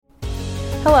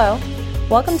Hello,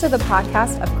 welcome to the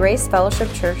podcast of Grace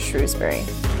Fellowship Church, Shrewsbury.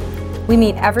 We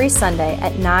meet every Sunday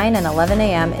at 9 and 11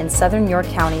 a.m. in Southern York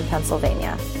County,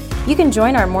 Pennsylvania. You can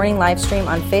join our morning live stream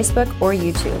on Facebook or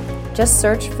YouTube. Just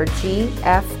search for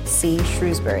GFC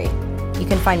Shrewsbury. You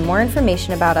can find more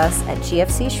information about us at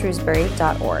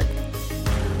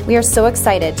gfcshrewsbury.org. We are so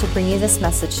excited to bring you this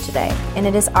message today, and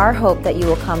it is our hope that you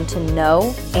will come to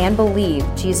know and believe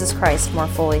Jesus Christ more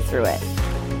fully through it.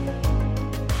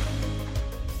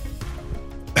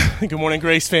 Good morning,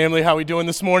 Grace family. How are we doing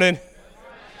this morning?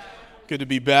 Good to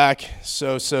be back.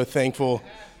 So thankful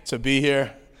to be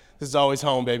here. This is always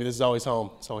home, baby. This is always home.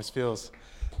 It always feels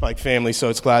like family,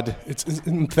 so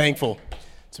I'm thankful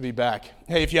to be back.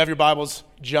 Hey, if you have your Bibles,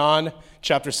 John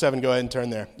chapter 7, go ahead and turn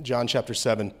there. John chapter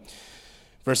 7.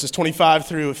 Verses 25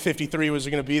 through 53 was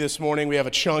going to be this morning. We have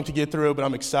a chunk to get through, but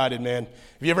I'm excited, man.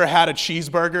 Have you ever had a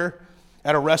cheeseburger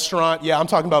at a restaurant? Yeah, I'm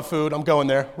talking about food. I'm going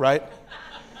there, right?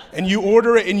 And you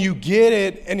order it and you get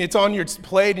it and it's on your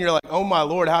plate and you're like, oh my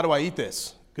Lord, how do I eat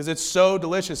this? Because it's so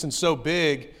delicious and so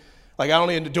big. Like,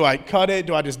 do I cut it?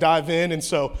 Do I just dive in? And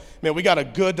so, man, we got a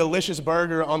good, delicious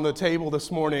burger on the table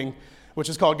this morning, which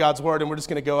is called God's Word, and we're just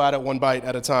going to go at it one bite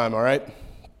at a time, all right?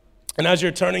 And as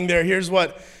you're turning there, here's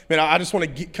what, man, I just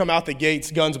want to come out the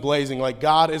gates, guns blazing, like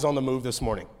God is on the move this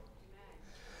morning.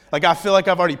 Like, I feel like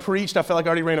I've already preached. I feel like I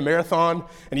already ran a marathon.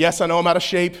 And yes, I know I'm out of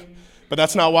shape, but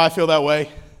that's not why I feel that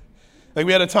way. Like,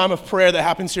 we had a time of prayer that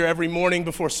happens here every morning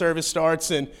before service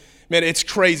starts, and man, it's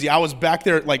crazy. I was back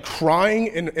there like crying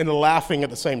and laughing at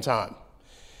the same time.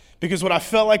 Because what I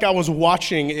felt like I was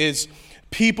watching is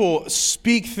people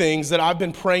speak things that I've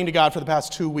been praying to God for the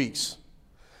past 2 weeks.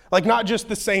 Like, not just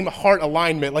the same heart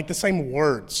alignment, like the same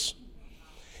words.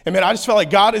 And man, I just felt like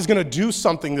God is going to do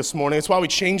something this morning. That's why we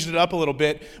changed it up a little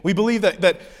bit. We believe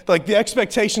that like the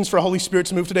expectations for Holy Spirit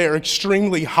to move today are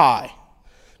extremely high.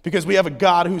 Because we have a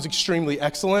God who's extremely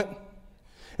excellent,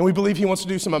 and we believe he wants to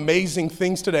do some amazing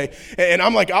things today. And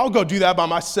I'm like, I'll go do that by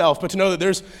myself, but to know that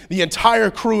there's the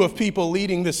entire crew of people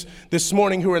leading this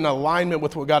morning who are in alignment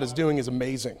with what God is doing is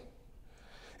amazing.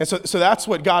 And so that's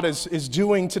what God is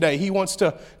doing today. He wants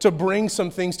to bring some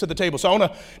things to the table. So I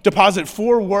want to deposit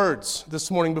 4 words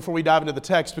this morning before we dive into the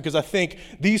text, because I think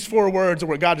these 4 words are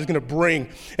what God is going to bring,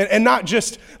 and not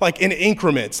just like in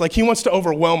increments. Like, he wants to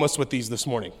overwhelm us with these this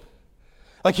morning.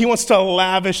 Like, he wants to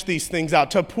lavish these things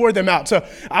out, to pour them out,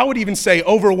 I would even say,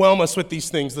 overwhelm us with these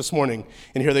things this morning.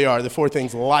 And here they are, the 4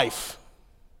 things. Life.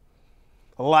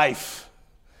 Life.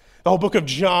 The whole book of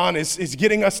John is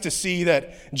getting us to see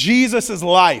that Jesus is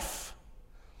life.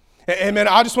 And man,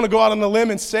 I just want to go out on the limb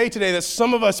and say today that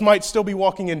some of us might still be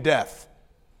walking in death.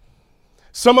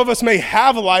 Some of us may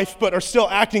have life, but are still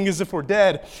acting as if we're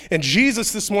dead. And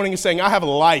Jesus this morning is saying, I have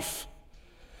life.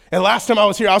 And last time I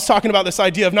was here, I was talking about this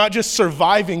idea of not just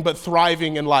surviving, but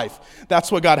thriving in life. That's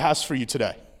what God has for you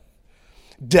today.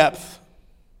 Depth.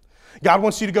 God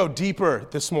wants you to go deeper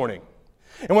this morning.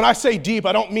 And when I say deep,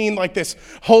 I don't mean like this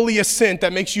holy ascent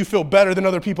that makes you feel better than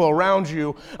other people around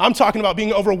you. I'm talking about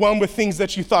being overwhelmed with things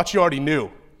that you thought you already knew.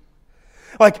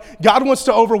 Like, God wants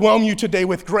to overwhelm you today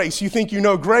with grace. You think you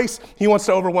know grace? He wants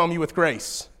to overwhelm you with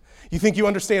grace. You think you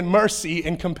understand mercy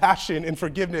and compassion and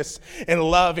forgiveness and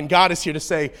love, and God is here to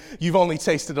say, you've only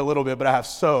tasted a little bit, but I have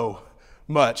so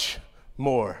much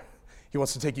more. He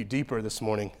wants to take you deeper this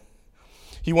morning.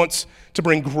 He wants to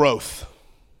bring growth.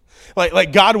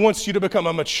 Like God wants you to become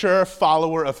a mature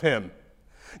follower of him.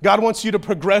 God wants you to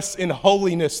progress in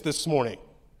holiness this morning.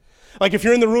 Like, if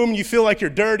you're in the room and you feel like you're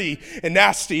dirty and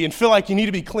nasty and feel like you need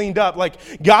to be cleaned up,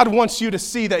 like, God wants you to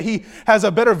see that he has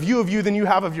a better view of you than you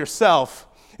have of yourself.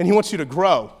 And he wants you to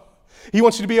grow. He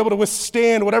wants you to be able to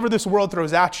withstand whatever this world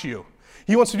throws at you.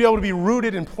 He wants you to be able to be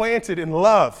rooted and planted in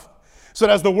love. So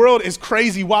that as the world is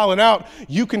crazy, wilding out,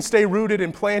 you can stay rooted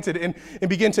and planted and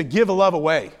begin to give love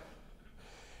away.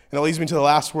 And that leads me to the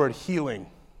last word, healing.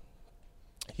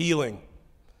 Healing.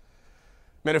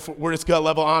 Man, if we're just gut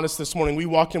level honest this morning, we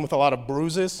walked in with a lot of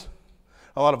bruises,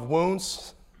 a lot of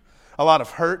wounds, a lot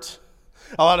of hurt,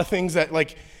 a lot of things that,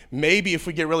 like, maybe if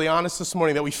we get really honest this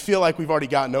morning, that we feel like we've already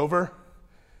gotten over,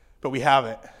 but we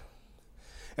haven't.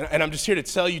 And I'm just here to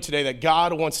tell you today that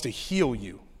God wants to heal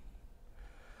you.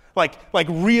 Like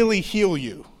really heal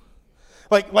you.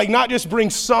 Like not just bring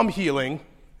some healing,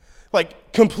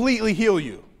 like completely heal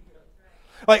you.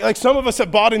 Like some of us have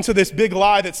bought into this big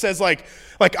lie that says like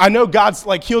I know God's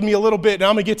like healed me a little bit and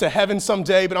I'm going to get to heaven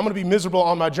someday, but I'm going to be miserable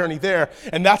on my journey there.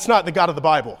 And that's not the God of the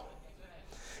Bible.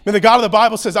 And the God of the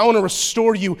Bible says, I want to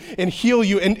restore you and heal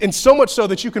you, and so much so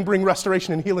that you can bring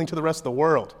restoration and healing to the rest of the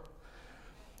world.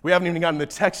 We haven't even gotten the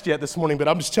text yet this morning, but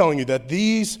I'm just telling you that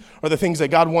these are the things that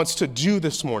God wants to do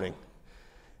this morning.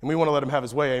 And we want to let him have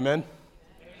his way, amen?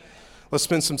 Let's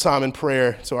spend some time in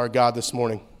prayer to our God this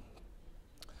morning.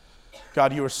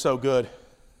 God, you are so good.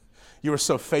 You are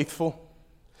so faithful.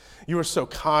 You are so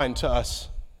kind to us.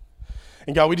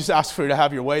 And God, we just ask for you to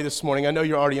have your way this morning. I know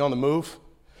you're already on the move.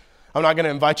 I'm not going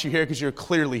to invite you here because you're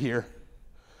clearly here.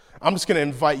 I'm just going to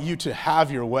invite you to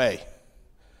have your way,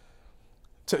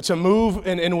 to move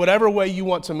in whatever way you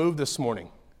want to move this morning.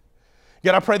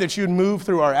 God, I pray that you would move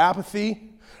through our apathy,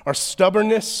 our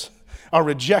stubbornness, our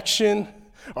rejection,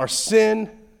 our sin,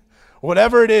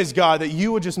 whatever it is, God, that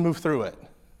you would just move through it.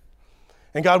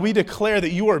 And God, we declare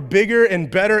that you are bigger and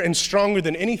better and stronger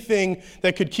than anything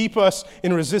that could keep us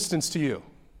in resistance to you.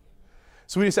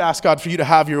 So we just ask, God, for you to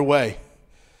have your way,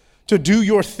 to do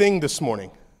your thing this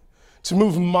morning, to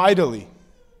move mightily,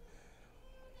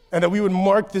 and that we would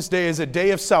mark this day as a day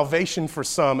of salvation for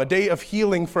some, a day of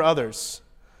healing for others,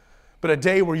 but a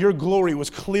day where your glory was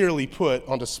clearly put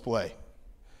on display.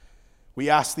 We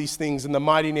ask these things in the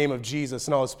mighty name of Jesus,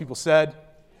 and all his people said,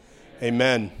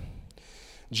 Amen.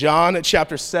 John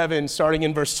chapter 7, starting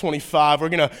in verse 25. We're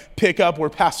going to pick up where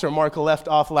Pastor Mark left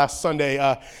off last Sunday.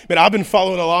 But I've been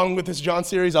following along with this John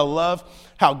series. I love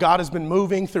how God has been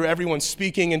moving through everyone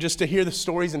speaking, and just to hear the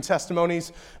stories and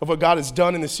testimonies of what God has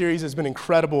done in the series has been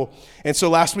incredible. And so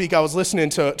last week I was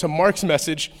listening to Mark's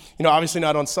message, obviously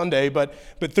not on Sunday, but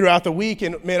throughout the week.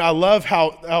 And man, I love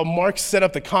how Mark set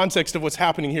up the context of what's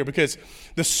happening here, because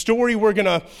the story we're going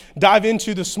to dive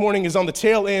into this morning is on the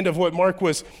tail end of what Mark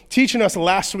was teaching us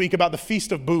last week about the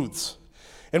Feast of Booths.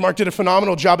 And Mark did a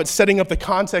phenomenal job at setting up the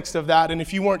context of that. And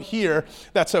if you weren't here,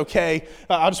 that's okay.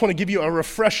 I just want to give you a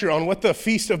refresher on what the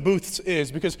Feast of Booths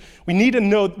is, because we need to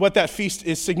know what that feast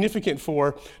is significant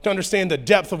for to understand the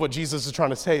depth of what Jesus is trying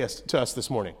to say to us this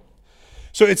morning.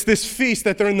 So it's this feast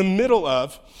that they're in the middle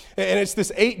of, and it's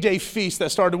this 8-day feast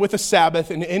that started with a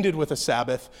Sabbath and ended with a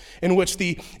Sabbath, in which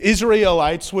the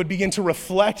Israelites would begin to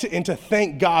reflect and to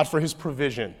thank God for his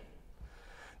provision.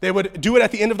 They would do it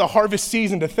at the end of the harvest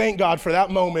season to thank God for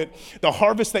that moment, the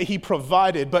harvest that he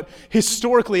provided. But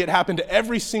historically, it happened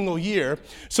every single year,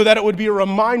 so that it would be a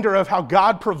reminder of how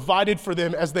God provided for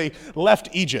them as they left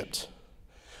Egypt.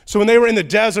 So when they were in the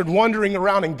desert wandering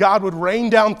around and God would rain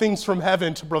down things from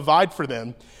heaven to provide for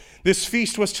them, this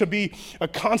feast was to be a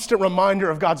constant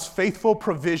reminder of God's faithful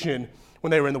provision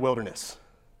when they were in the wilderness.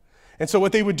 And so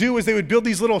what they would do is they would build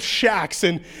these little shacks,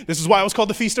 and this is why it was called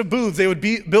the Feast of Booths. They would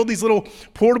build these little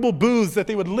portable booths that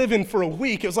they would live in for a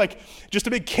week. It was like just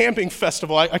a big camping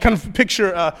festival. I kind of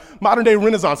picture a modern-day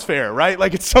Renaissance fair, right?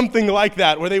 Like it's something like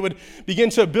that, where they would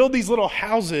begin to build these little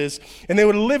houses, and they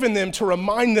would live in them to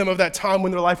remind them of that time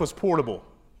when their life was portable,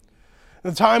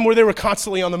 the time where they were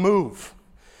constantly on the move.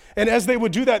 And as they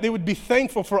would do that, they would be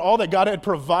thankful for all that God had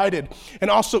provided,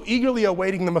 and also eagerly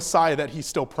awaiting the Messiah that he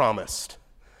still promised.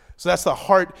 So that's the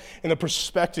heart and the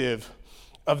perspective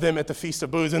of them at the Feast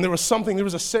of Booths. And there was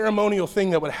a ceremonial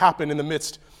thing that would happen in the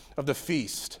midst of the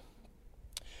feast.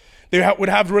 They would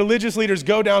have religious leaders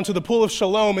go down to the pool of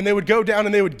Siloam, and they would go down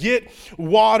and they would get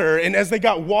water. And as they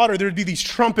got water, there would be these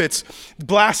trumpets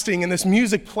blasting and this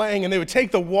music playing, and they would take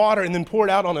the water and then pour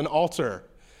it out on an altar.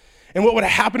 And what would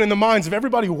happen in the minds of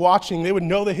everybody watching, they would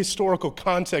know the historical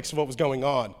context of what was going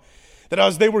on. That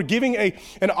as they were giving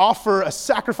an offer, a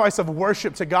sacrifice of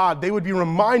worship to God, they would be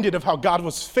reminded of how God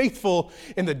was faithful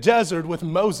in the desert with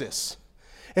Moses.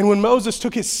 And when Moses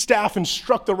took his staff and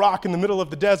struck the rock in the middle of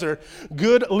the desert,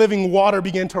 good living water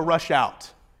began to rush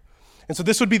out. And so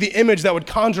this would be the image that would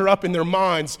conjure up in their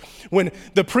minds when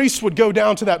the priests would go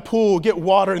down to that pool, get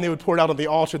water, and they would pour it out on the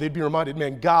altar. They'd be reminded,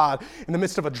 man, God, in the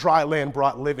midst of a dry land,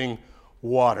 brought living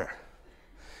water.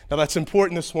 Now that's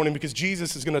important this morning because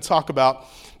Jesus is going to talk about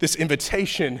this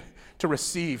invitation to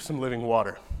receive some living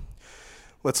water.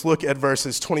 Let's look at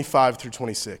verses 25 through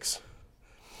 26.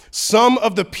 Some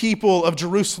of the people of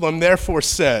Jerusalem therefore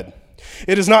said,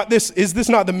 is this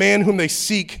not the man whom they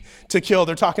seek to kill?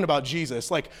 They're talking about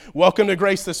Jesus. Like, welcome to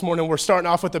Grace this morning. We're starting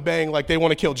off with a bang, like they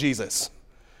want to kill Jesus.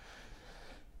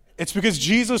 It's because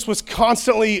Jesus was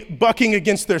constantly bucking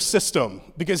against their system,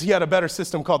 because he had a better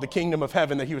system called the kingdom of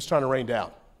heaven that he was trying to rain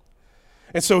down.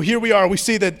 And so here we are, we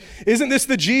see that, isn't this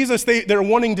the Jesus they're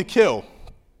wanting to kill?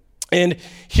 And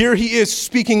here he is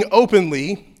speaking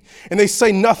openly, and they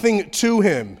say nothing to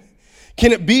him.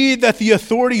 Can it be that the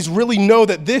authorities really know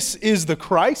that this is the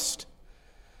Christ?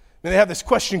 And they have this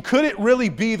question, could it really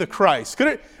be the Christ?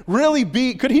 Could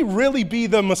he really be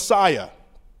the Messiah?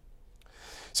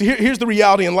 So here's the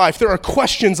reality in life. There are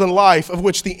questions in life of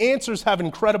which the answers have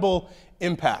incredible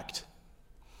impact.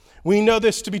 We know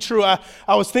this to be true. I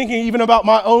was thinking even about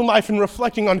my own life and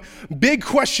reflecting on big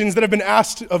questions that have been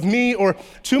asked of me or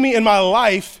to me in my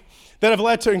life that have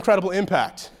led to incredible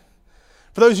impact.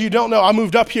 For those of you who don't know, I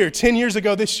moved up here 10 years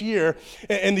ago this year,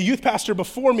 and the youth pastor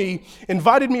before me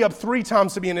invited me up 3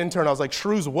 times to be an intern. I was like,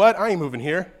 Shrews, what? I ain't moving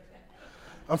here.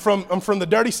 I'm from the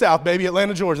dirty South, baby,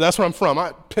 Atlanta, Georgia. That's where I'm from.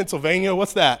 Pennsylvania,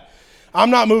 what's that? I'm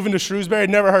not moving to Shrewsbury,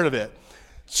 never heard of it.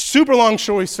 Super long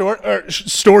story short,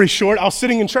 I was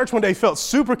sitting in church one day, felt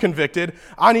super convicted.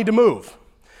 I need to move.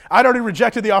 I'd already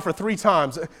rejected the offer 3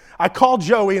 times. I called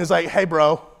Joey and was like, hey,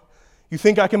 bro, you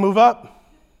think I can move up?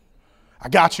 I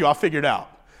got you. I'll figure it out.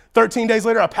 13 days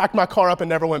later, I packed my car up and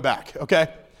never went back, okay?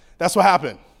 That's what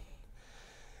happened.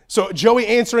 So Joey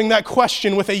answering that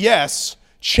question with a yes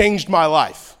changed my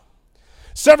life.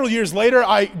 Several years later,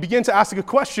 I began to ask a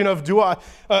question of I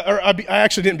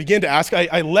actually didn't begin to ask.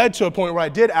 I led to a point where I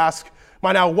did ask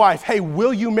my now wife, hey,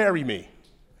 will you marry me?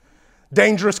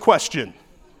 Dangerous question.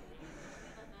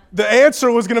 The answer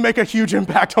was going to make a huge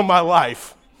impact on my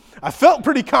life. I felt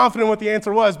pretty confident what the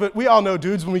answer was, but we all know,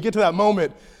 dudes, when we get to that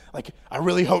moment, like, I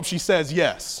really hope she says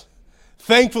yes.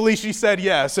 Thankfully, she said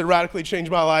yes. It radically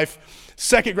changed my life.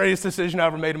 Second greatest decision I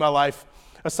ever made in my life,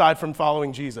 aside from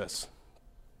following Jesus.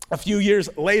 A few years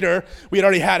later, we had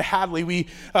already had Hadley. We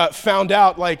found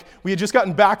out, like, we had just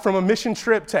gotten back from a mission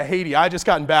trip to Haiti. I had just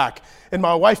gotten back, and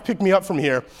my wife picked me up from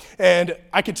here, and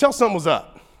I could tell something was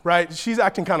up, right? She's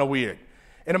acting kind of weird.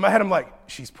 And in my head, I'm like,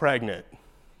 she's pregnant.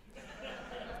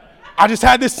 I just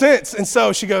had this sense. And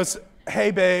so she goes,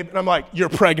 hey, babe. And I'm like, you're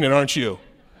pregnant, aren't you?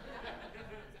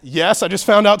 Yes, I just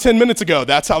found out 10 minutes ago.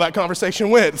 That's how that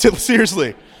conversation went.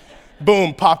 Seriously.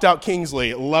 Boom, popped out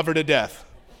Kingsley. Love her to death.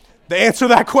 The answer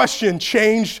to that question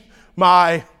changed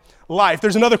my life.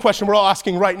 There's another question we're all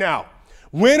asking right now.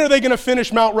 When are they going to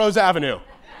finish Mount Rose Avenue?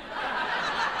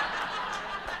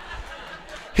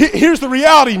 Here's the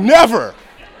reality, never.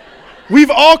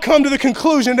 We've all come to the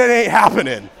conclusion that it ain't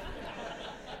happening.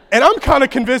 And I'm kind of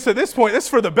convinced at this point, it's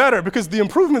for the better, because the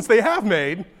improvements they have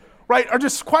made, right, are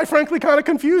just, quite frankly, kind of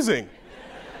confusing.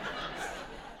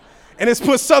 And it's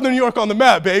put Southern New York on the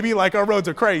map, baby, like our roads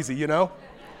are crazy, you know?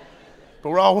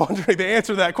 But we're all wondering the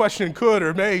answer to that question could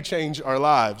or may change our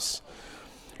lives.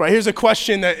 Right, here's a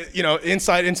question that,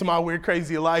 insight into my weird,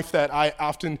 crazy life that I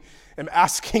often am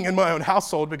asking in my own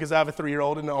household because I have a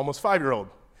 3-year-old and an almost 5-year-old.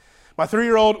 My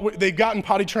 3-year-old, they've gotten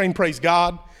potty trained, praise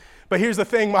God. But here's the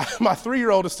thing, my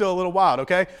 3-year-old is still a little wild,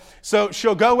 okay? So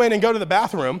she'll go in and go to the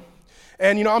bathroom,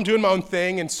 and, I'm doing my own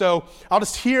thing, and so I'll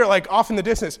just hear, like, off in the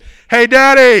distance, hey,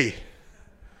 Daddy.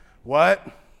 What?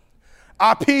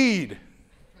 I peed.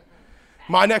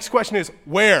 My next question is,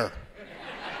 where?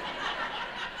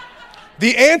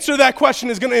 The answer to that question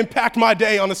is going to impact my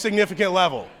day on a significant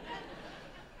level.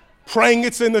 Praying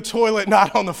it's in the toilet,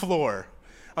 not on the floor.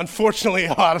 Unfortunately,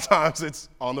 a lot of times it's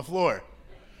on the floor.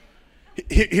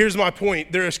 Here's my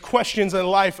point. There is questions in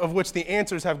life of which the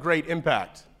answers have great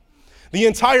impact. The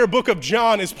entire book of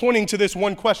John is pointing to this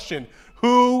one question.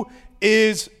 Who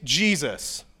is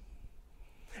Jesus?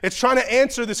 It's trying to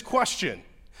answer this question.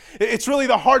 It's really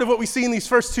the heart of what we see in these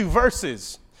first 2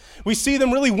 verses. We see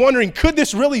them really wondering, could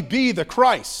this really be the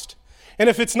Christ? And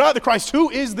if it's not the Christ, who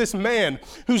is this man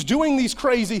who's doing these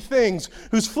crazy things,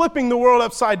 who's flipping the world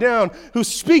upside down, who's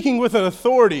speaking with an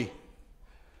authority,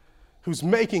 who's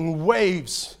making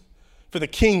waves for the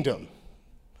kingdom?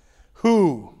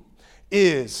 Who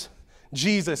is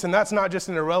Jesus? And that's not just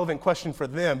an irrelevant question for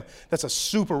them. That's a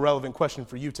super relevant question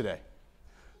for you today.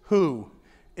 Who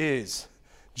is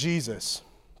Jesus?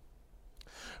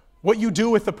 What you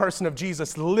do with the person of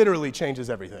Jesus literally changes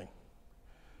everything.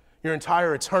 Your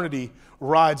entire eternity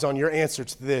rides on your answer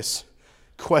to this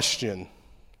question.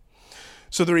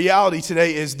 So the reality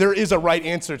today is there is a right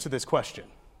answer to this question.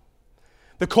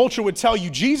 The culture would tell you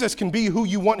Jesus can be who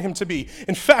you want him to be.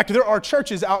 In fact, there are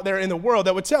churches out there in the world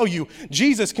that would tell you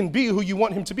Jesus can be who you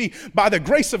want him to be. By the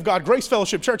grace of God, Grace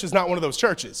Fellowship Church is not one of those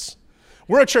churches.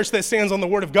 We're a church that stands on the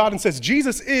word of God and says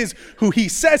Jesus is who he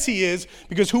says he is,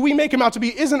 because who we make him out to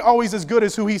be isn't always as good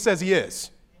as who he says he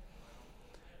is.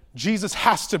 Jesus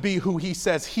has to be who he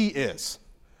says he is,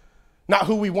 not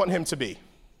who we want him to be.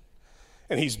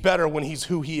 And he's better when he's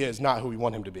who he is, not who we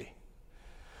want him to be.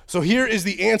 So here is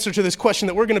the answer to this question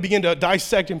that we're going to begin to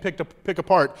dissect and pick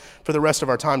apart for the rest of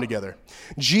our time together.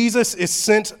 Jesus is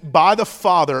sent by the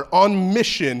Father on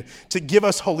mission to give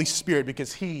us Holy Spirit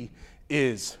because he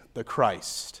is the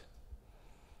Christ.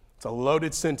 It's a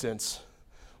loaded sentence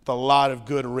with a lot of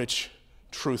good, rich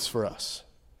truths for us.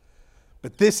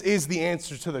 But this is the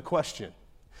answer to the question.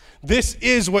 This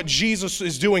is what Jesus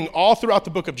is doing all throughout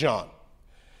the book of John.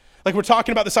 Like, we're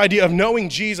talking about this idea of knowing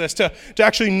Jesus, to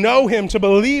actually know him, to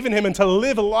believe in him, and to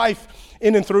live a life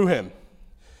in and through him.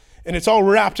 And it's all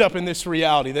wrapped up in this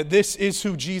reality that this is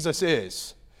who Jesus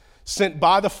is. sent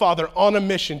by the Father on a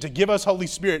mission to give us Holy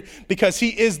Spirit because he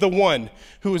is the one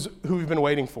who we've been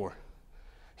waiting for.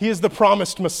 He is the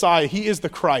promised Messiah. He is the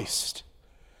Christ.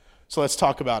 So let's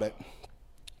talk about it.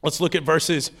 Let's look at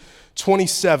verses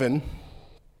 27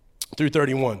 through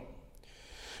 31.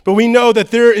 But we know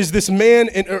that there is this man,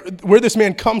 where this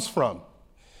man comes from.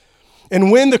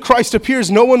 And when the Christ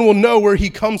appears, no one will know where he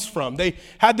comes from. They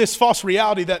had this false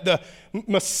reality that the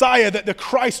Messiah, that the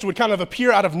Christ would kind of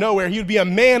appear out of nowhere. He would be a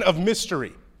man of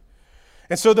mystery.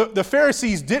 And so the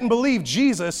Pharisees didn't believe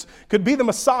Jesus could be the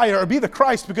Messiah or be the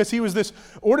Christ because he was this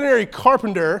ordinary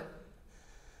carpenter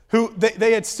who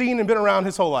they had seen and been around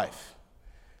his whole life.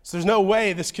 So there's no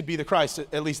way this could be the Christ.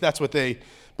 At least that's what they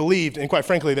believed. And quite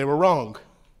frankly, they were wrong.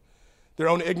 Their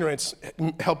own ignorance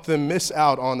helped them miss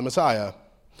out on the Messiah.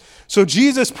 So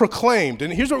Jesus proclaimed,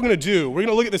 and here's what we're going to do. We're going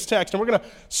to look at this text, and we're going to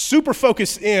super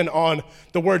focus in on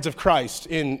the words of Christ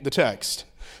in the text.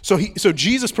 So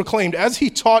Jesus proclaimed, as he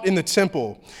taught in the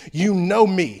temple, you know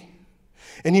me,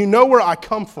 and you know where I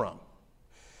come from.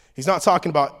 He's not talking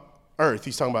about earth.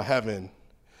 He's talking about heaven.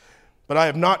 But I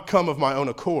have not come of my own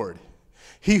accord.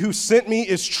 He who sent me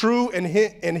is true, and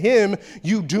him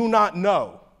you do not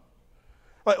know.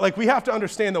 Like we have to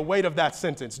understand the weight of that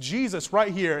sentence. Jesus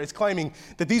right here is claiming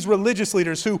that these religious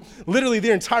leaders who literally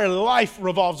their entire life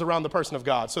revolves around the person of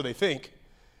God, so they think,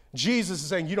 Jesus is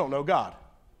saying you don't know God.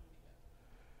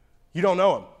 You don't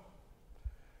know him.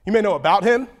 You may know about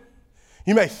him.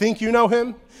 You may think you know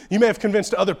him. You may have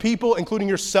convinced other people, including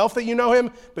yourself, that you know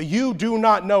him, but you do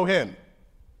not know him.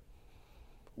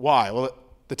 Why? Well,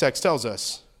 the text tells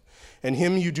us, and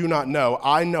him you do not know.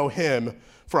 I know him,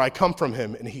 for I come from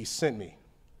him, and he sent me.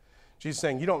 Jesus is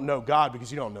saying, you don't know God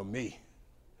because you don't know me.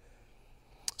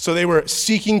 So they were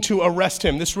seeking to arrest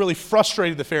him. This really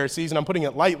frustrated the Pharisees, and I'm putting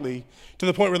it lightly, to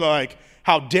the point where they're like,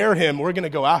 how dare him? We're going to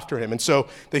go after him. And so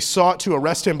they sought to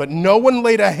arrest him, but no one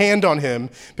laid a hand on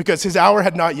him because his hour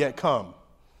had not yet come.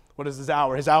 What is his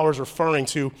hour? His hour is referring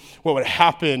to what would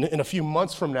happen in a few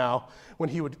months from now when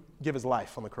he would give his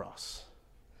life on the cross.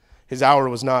 His hour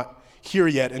was not here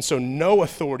yet, and so no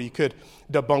authority could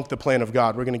debunk the plan of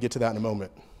God. We're going to get to that in a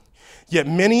moment. Yet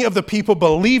many of the people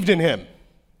believed in him.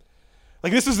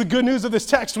 Like, this is the good news of this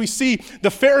text. We see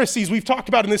the Pharisees we've talked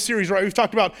about in this series, right? We've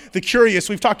talked about the curious,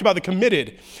 we've talked about the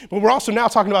committed, but we're also now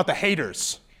talking about the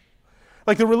haters.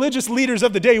 Like, the religious leaders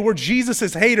of the day were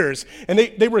Jesus' haters, and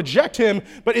they reject him,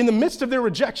 but in the midst of their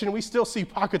rejection, we still see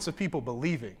pockets of people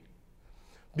believing,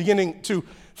 beginning to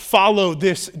follow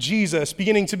this Jesus,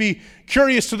 beginning to be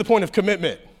curious to the point of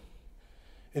commitment,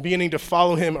 and beginning to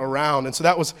follow him around. And so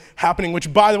that was happening,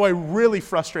 which, by the way, really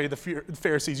frustrated the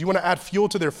Pharisees. You want to add fuel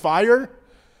to their fire?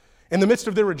 In the midst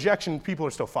of their rejection, people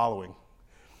are still following.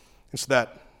 And so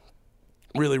that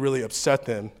really, really upset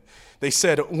them. They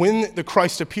said, when the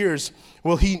Christ appears,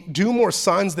 will he do more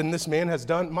signs than this man has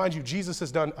done? Mind you, Jesus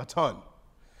has done a ton.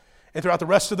 And throughout the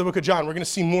rest of the book of John, we're going to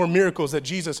see more miracles that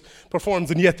Jesus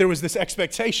performs, and yet there was this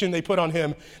expectation they put on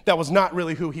him that was not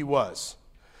really who he was.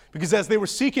 Because as they were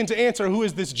seeking to answer, who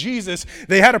is this Jesus,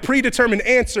 they had a predetermined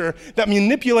answer that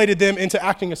manipulated them into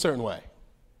acting a certain way.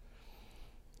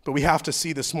 But we have to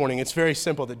see this morning, it's very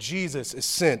simple, that Jesus is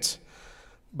sent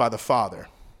by the Father.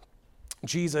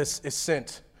 Jesus is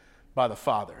sent by the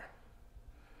Father.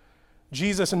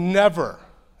 Jesus never,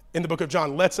 in the book of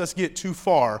John, lets us get too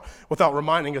far without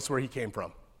reminding us where he came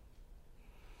from.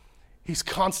 He's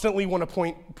constantly want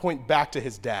to point back to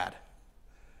his dad.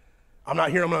 I'm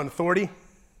not here on my own authority.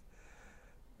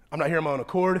 I'm not here on my own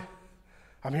accord.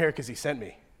 I'm here because he sent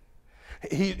me.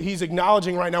 He's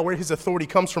acknowledging right now where his authority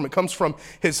comes from. It comes from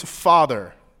his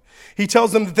Father. He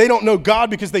tells them that they don't know God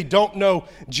because they don't know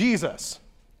Jesus.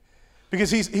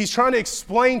 Because he's trying to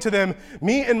explain to them,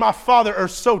 me and my Father are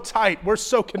so tight, we're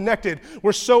so connected,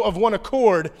 we're so of one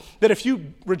accord, that if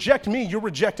you reject me, you're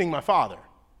rejecting my Father.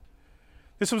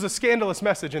 This was a scandalous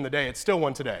message in the day. It's still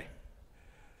one today.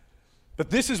 But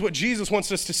this is what Jesus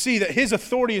wants us to see, that his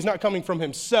authority is not coming from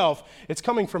himself, it's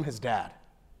coming from his dad.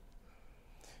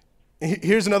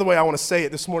 Here's another way I want to say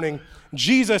it this morning.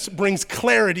 Jesus brings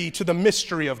clarity to the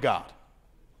mystery of God.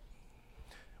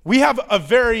 We have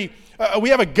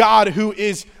a God who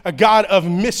is a God of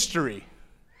mystery,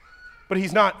 but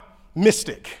he's not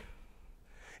mystic.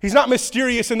 He's not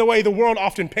mysterious in the way the world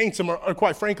often paints him, or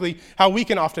quite frankly, how we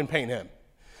can often paint him.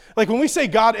 Like, when we say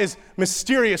God is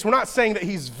mysterious, we're not saying that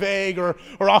he's vague or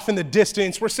off in the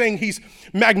distance. We're saying he's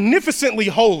magnificently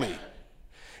holy.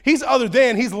 He's other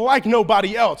than, he's like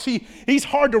nobody else. He's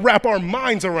hard to wrap our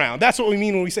minds around. That's what we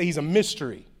mean when we say he's a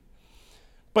mystery.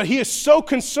 But he is so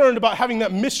concerned about having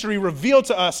that mystery revealed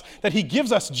to us that he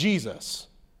gives us Jesus.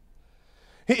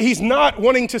 He's not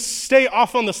wanting to stay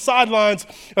off on the sidelines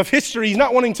of history. He's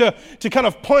not wanting to kind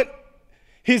of punt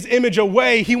his image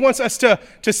away. He wants us to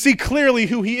see clearly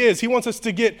who he is. He wants us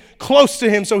to get close to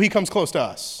him so he comes close to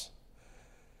us.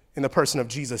 In the person of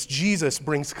Jesus, Jesus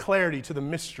brings clarity to the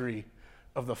mystery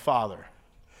of the Father.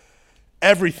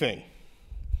 Everything,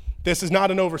 this is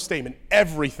not an overstatement,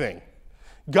 everything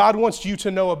God wants you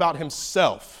to know about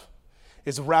himself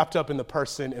is wrapped up in the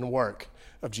person and work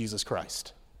of Jesus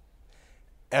Christ.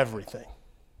 Everything.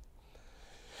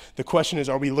 The question is,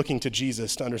 are we looking to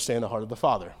Jesus to understand the heart of the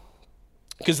Father?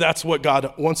 Because that's what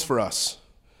God wants for us.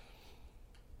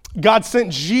 God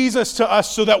sent Jesus to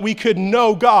us so that we could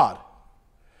know God.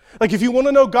 Like if you want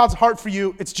to know God's heart for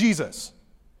you, it's Jesus.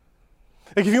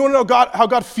 Like if you want to know how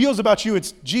God feels about you,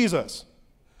 it's Jesus.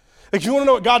 Like if you want to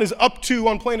know what God is up to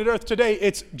on planet Earth today,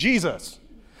 it's Jesus.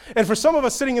 And for some of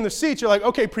us sitting in the seats, you're like,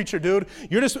 okay, preacher dude,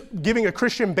 you're just giving a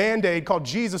Christian Band-Aid called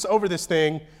Jesus over this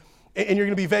thing, and you're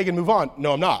going to be vague and move on.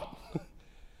 No, I'm not.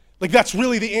 Like that's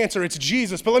really the answer. It's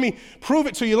Jesus. But let me prove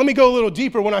it to you. Let me go a little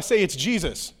deeper when I say it's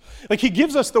Jesus. Like he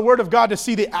gives us the word of God to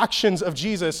see the actions of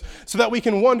Jesus so that we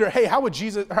can wonder, hey, how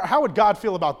would God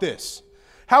feel about this?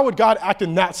 How would God act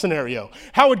in that scenario?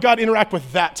 How would God interact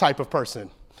with that type of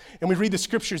person? And we read the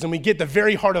scriptures and we get the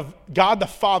very heart of God the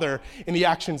Father in the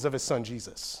actions of his son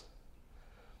Jesus.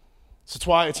 So that's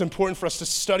why it's important for us to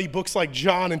study books like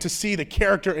John and to see the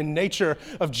character and nature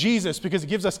of Jesus, because it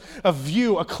gives us a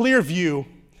clear view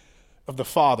of the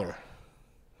Father.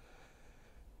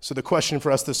 So the question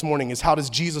for us this morning is, how does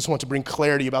Jesus want to bring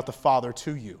clarity about the Father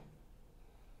to you?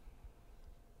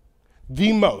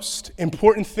 The most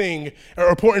important thing or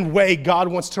important way God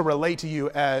wants to relate to you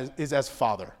is as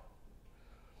Father.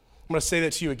 I'm going to say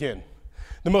that to you again.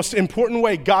 The most important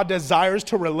way God desires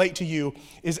to relate to you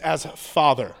is as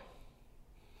Father.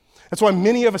 That's why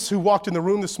many of us who walked in the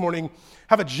room this morning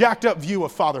have a jacked up view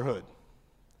of fatherhood.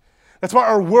 That's why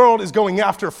our world is going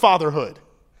after fatherhood.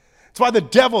 That's why the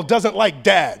devil doesn't like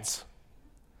dads.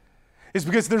 It's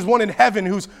because there's one in heaven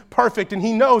who's perfect, and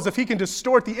he knows if he can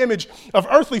distort the image of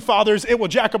earthly fathers, it will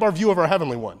jack up our view of our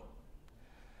heavenly one.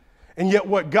 And yet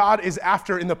what God is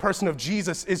after in the person of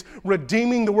Jesus is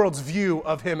redeeming the world's view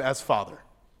of him as Father.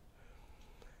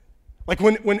 Like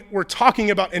when we're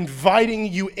talking about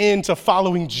inviting you into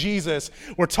following Jesus,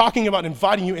 we're talking about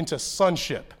inviting you into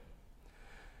sonship.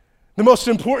 The most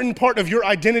important part of your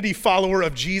identity, follower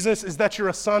of Jesus, is that you're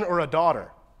a son or a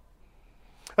daughter.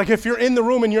 Like if you're in the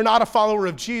room and you're not a follower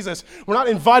of Jesus, we're not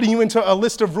inviting you into a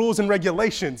list of rules and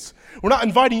regulations. We're not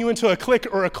inviting you into a clique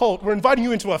or a cult. We're inviting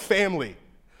you into a family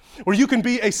where you can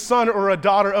be a son or a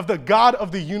daughter of the God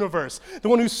of the universe, the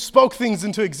one who spoke things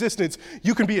into existence.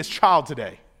 You can be his child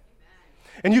today.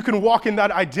 And you can walk in that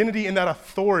identity and that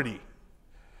authority.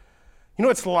 You know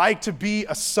what it's like to be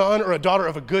a son or a daughter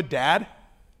of a good dad?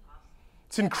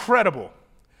 It's incredible.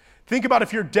 Think about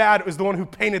if your dad was the one who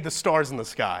painted the stars in the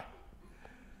sky.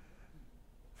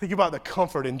 Think about the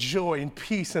comfort and joy and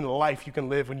peace and life you can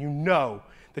live when you know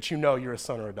that you know you're a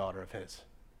son or a daughter of his.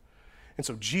 And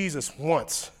so Jesus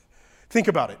wants, think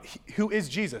about it. Who is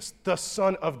Jesus? The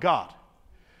Son of God,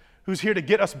 who's here to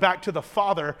get us back to the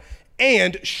Father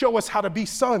and show us how to be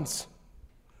sons.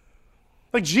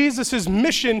 Like Jesus'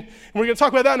 mission, and we're going to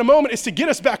talk about that in a moment, is to get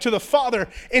us back to the Father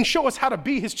and show us how to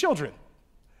be his children.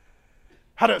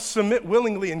 How to submit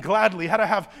willingly and gladly, how to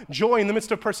have joy in the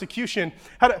midst of persecution,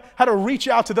 how to reach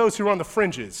out to those who are on the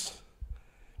fringes,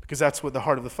 because that's what the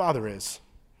heart of the Father is.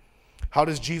 How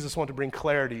does Jesus want to bring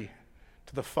clarity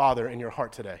to the Father in your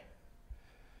heart today?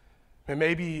 And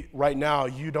maybe right now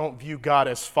you don't view God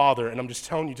as Father, and I'm just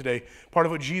telling you today, part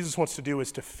of what Jesus wants to do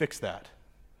is to fix that.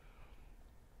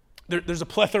 There's a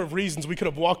plethora of reasons we could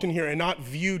have walked in here and not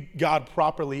viewed God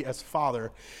properly as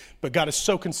Father, but God is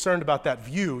so concerned about that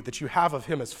view that you have of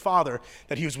him as Father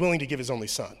that he was willing to give his only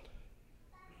Son.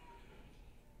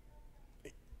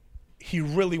 He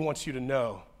really wants you to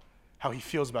know how he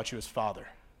feels about you as Father,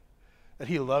 that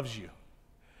he loves you.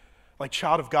 Like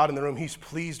child of God in the room, he's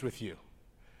pleased with you.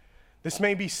 This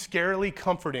may be scarily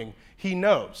comforting. He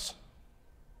knows.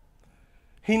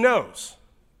 He knows.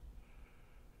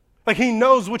 Like he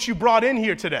knows what you brought in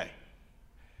here today.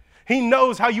 He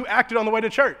knows how you acted on the way to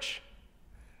church.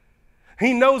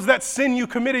 He knows that sin you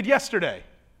committed yesterday.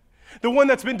 The one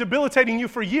that's been debilitating you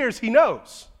for years, he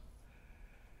knows.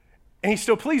 And he's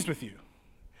still pleased with you.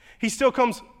 He still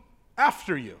comes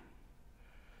after you.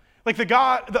 Like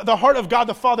the heart of God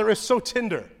the Father is so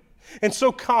tender and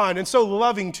so kind and so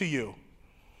loving to you.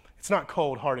 It's not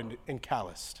cold, hardened, and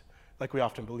calloused like we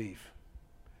often believe.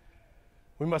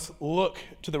 We must look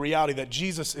to the reality that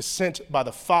Jesus is sent by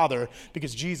the Father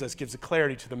because Jesus gives a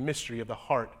clarity to the mystery of the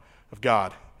heart of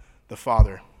God the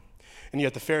Father. And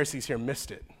yet the Pharisees here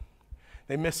missed it.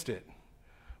 They missed it.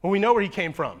 Well, we know where he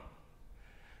came from.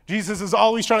 Jesus is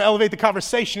always trying to elevate the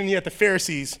conversation, and yet the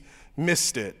Pharisees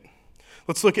missed it.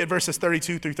 Let's look at verses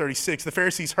 32 through 36. The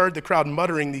Pharisees heard the crowd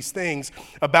muttering these things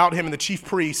about him and the chief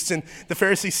priests, and the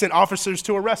Pharisees sent officers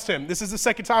to arrest him. This is the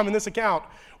second time in this account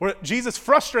where Jesus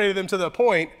frustrated them to the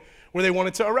point where they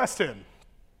wanted to arrest him.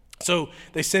 So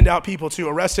they send out people to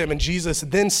arrest him, and Jesus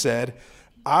then said,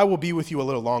 I will be with you a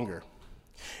little longer.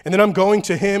 And then I'm going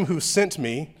to him who sent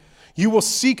me. You will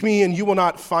seek me, and you will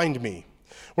not find me.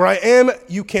 Where I am,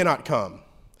 you cannot come.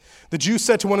 The Jews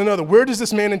said to one another, where does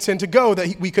this man intend to go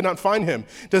that we could not find him?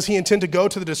 Does he intend to go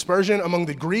to the dispersion among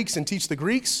the Greeks and teach the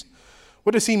Greeks?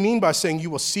 What does he mean by saying, you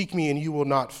will seek me and you will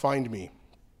not find me?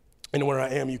 And where I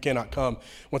am, you cannot come.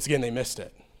 Once again, they missed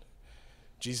it.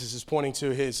 Jesus is pointing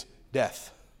to his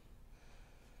death.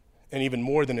 And even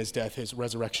more than his death, his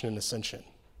resurrection and ascension.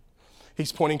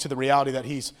 He's pointing to the reality that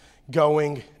he's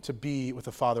going to be with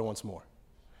the Father once more.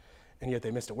 And yet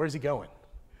they missed it. Where is he going?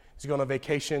 Is he going on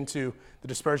vacation to the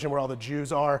dispersion where all the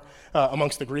Jews are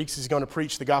amongst the Greeks? Is he going to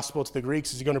preach the gospel to the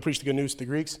Greeks? Is he going to preach the good news to the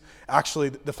Greeks? Actually,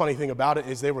 the funny thing about it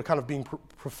is they were kind of being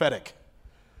prophetic.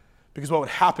 Because what would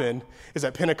happen is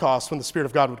at Pentecost, when the Spirit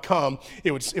of God would come,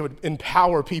 it would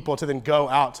empower people to then go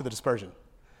out to the dispersion.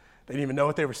 They didn't even know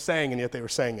what they were saying, and yet they were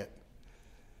saying it.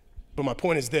 But my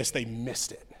point is this, they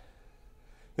missed it.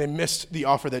 They missed the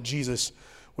offer that Jesus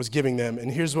was giving them.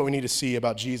 And here's what we need to see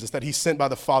about Jesus, that he's sent by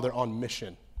the Father on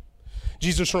mission.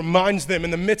 Jesus reminds them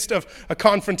in the midst of a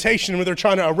confrontation where they're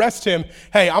trying to arrest him,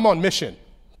 hey, I'm on mission.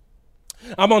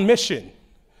 I'm on mission.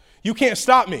 You can't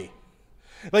stop me.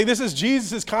 Like, this is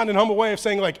Jesus' kind and humble way of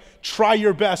saying, like, try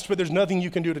your best, but there's nothing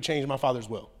you can do to change my Father's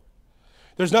will.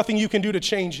 There's nothing you can do to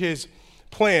change his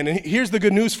plan. And here's the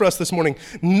good news for us this morning.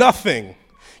 Nothing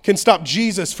can stop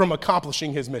Jesus from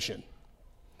accomplishing his mission.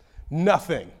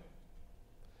 Nothing.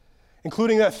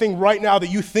 Including that thing right now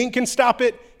that you think can stop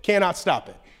it, cannot stop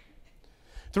it.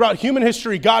 Throughout human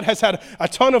history, God has had a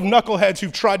ton of knuckleheads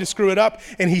who've tried to screw it up,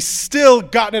 and he's still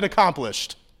gotten it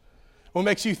accomplished. What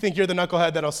makes you think you're the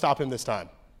knucklehead that'll stop him this time?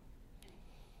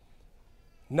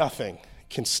 Nothing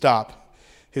can stop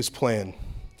his plan.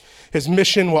 His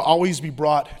mission will always be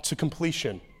brought to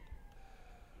completion.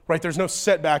 Right? There's no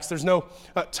setbacks. There's no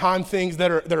time things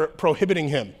that are prohibiting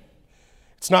him.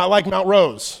 It's not like Mount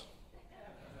Rose.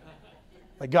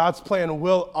 Like, God's plan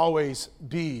will always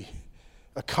be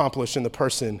accomplished in the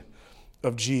person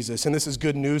of Jesus. And this is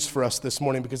good news for us this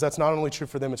morning, because that's not only true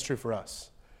for them, it's true for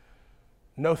us.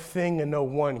 No thing and no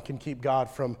one can keep God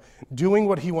from doing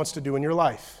what he wants to do in your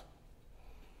life.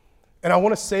 And I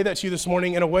want to say that to you this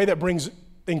morning in a way that brings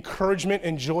encouragement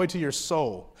and joy to your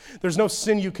soul. There's no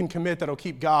sin you can commit that'll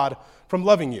keep God from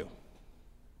loving you.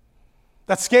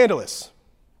 That's scandalous.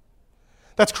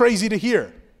 That's crazy to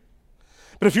hear.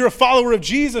 But if you're a follower of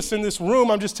Jesus in this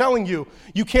room, I'm just telling you,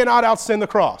 you cannot out-sin the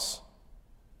cross.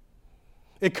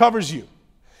 It covers you.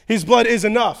 His blood is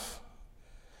enough.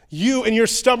 You and your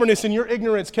stubbornness and your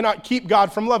ignorance cannot keep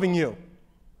God from loving you,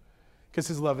 because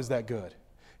his love is that good.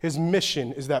 His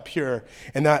mission is that pure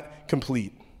and that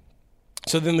complete.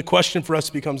 So then the question for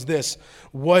us becomes this: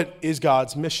 what is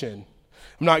God's mission?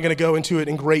 I'm not going to go into it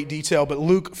in great detail, but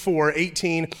Luke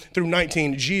 4:18 through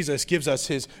 19, Jesus gives us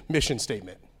his mission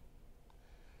statement.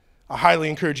 I highly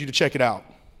encourage you to check it out.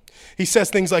 He says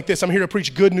things like this: I'm here to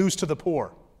preach good news to the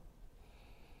poor.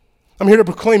 I'm here to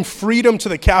proclaim freedom to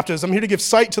the captives. I'm here to give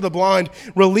sight to the blind,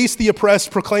 release the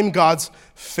oppressed, proclaim God's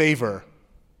favor.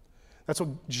 That's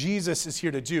what Jesus is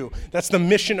here to do. That's the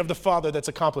mission of the Father that's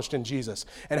accomplished in Jesus.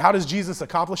 And how does Jesus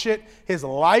accomplish it? His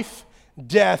life,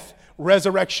 death,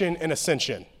 resurrection, and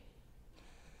ascension,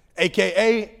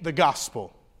 aka the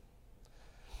gospel.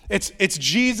 It's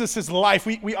Jesus' life.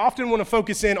 We often want to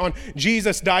focus in on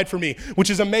Jesus died for me, which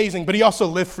is amazing, but he also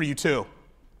lived for you too.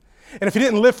 And if he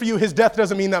didn't live for you, his death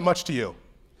doesn't mean that much to you.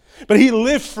 But he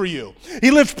lived for you.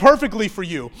 He lived perfectly for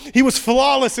you. He was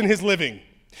flawless in his living.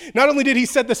 Not only did he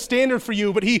set the standard for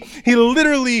you, but he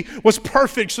literally was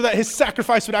perfect so that his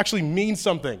sacrifice would actually mean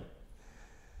something.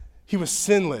 He was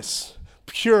sinless,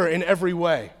 pure in every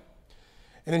way.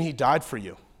 And then he died for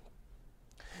you.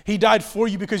 He died for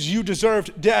you because you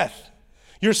deserved death.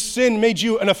 Your sin made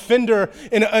you an offender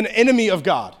and an enemy of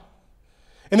God.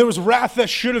 And there was wrath that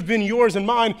should have been yours and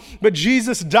mine, but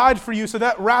Jesus died for you so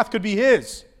that wrath could be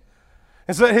his.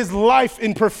 And so that his life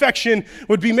in perfection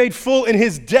would be made full in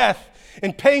his death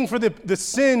and paying for the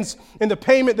sins and the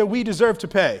payment that we deserve to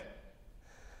pay.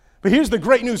 But here's the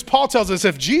great news. Paul tells us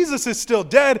if Jesus is still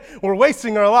dead, we're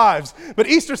wasting our lives. But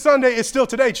Easter Sunday is still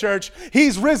today, church.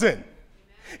 He's risen.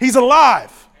 He's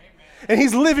alive. And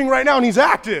he's living right now, and he's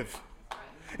active.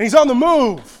 and he's on the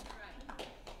move.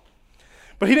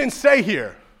 But he didn't stay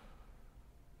here.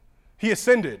 He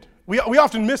ascended. We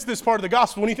often miss this part of the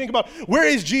gospel when you think about where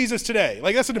is Jesus today?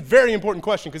 Like, that's a very important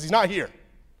question because he's not here.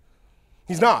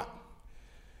 He's not.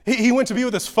 He went to be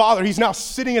with his Father. He's now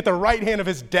sitting at the right hand of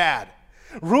his dad,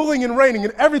 ruling and reigning,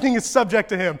 and everything is subject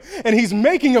to him. And he's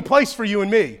making a place for you and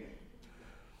me.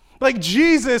 Like,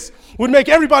 Jesus would make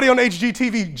everybody on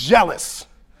HGTV jealous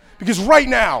because right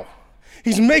now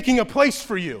he's making a place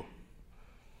for you.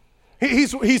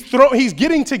 He's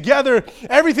getting together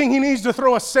everything he needs to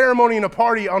throw a ceremony and a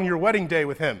party on your wedding day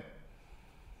with him. And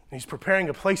he's preparing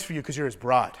a place for you because you're his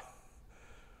bride.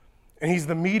 And he's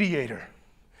the mediator.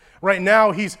 Right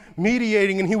now, he's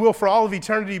mediating, and he will for all of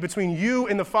eternity between you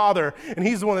and the Father, and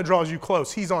he's the one that draws you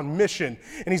close. He's on mission,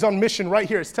 and he's on mission right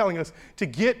here. It's telling us to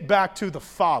get back to the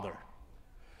Father,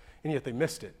 and yet they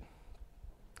missed it.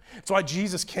 That's why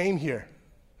Jesus came here.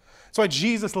 That's why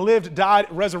Jesus lived, died,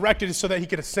 resurrected, so that he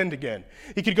could ascend again.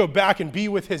 He could go back and be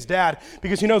with his dad,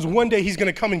 because he knows one day he's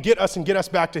going to come and get us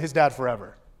back to his dad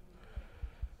forever.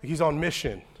 He's on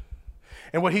mission.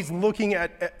 And what he's looking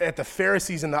at the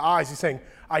Pharisees in the eyes, he's saying,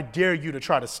 I dare you to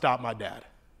try to stop my dad.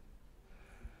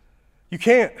 You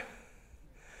can't.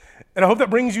 And I hope that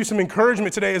brings you some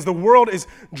encouragement today as the world is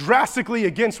drastically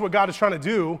against what God is trying to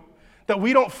do, that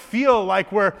we don't feel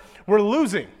like we're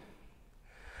losing.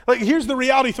 Like, here's the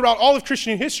reality throughout all of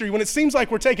Christian history. When it seems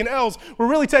like we're taking L's, we're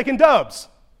really taking dubs.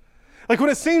 Like, when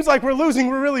it seems like we're losing,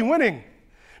 we're really winning.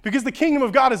 Because the kingdom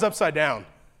of God is upside down.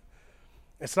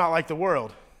 It's not like the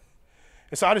world.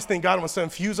 And so I just think God wants to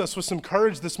infuse us with some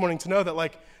courage this morning to know that,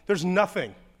 like, there's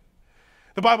nothing.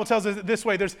 The Bible tells us this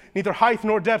way: there's neither height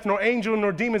nor depth nor angel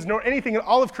nor demons nor anything in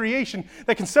all of creation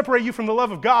that can separate you from the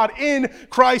love of God in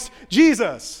Christ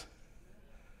Jesus.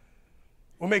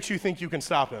 What makes you think you can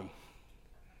stop him?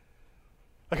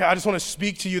 Like, I just want to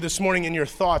speak to you this morning in your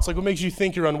thoughts. Like, what makes you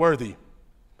think you're unworthy?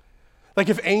 Like,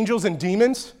 if angels and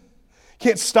demons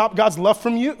can't stop God's love for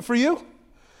you,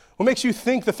 what makes you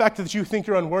think the fact that you think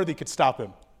you're unworthy could stop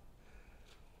him?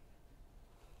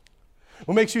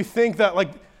 What makes you think that, like,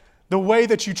 the way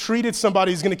that you treated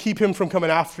somebody is going to keep him from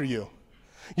coming after you?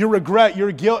 Your regret,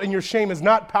 your guilt, and your shame is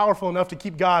not powerful enough to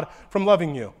keep God from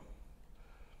loving you.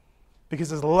 Because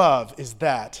his love is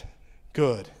that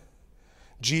good.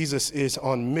 Jesus is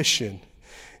on mission.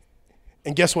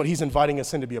 And guess what? He's inviting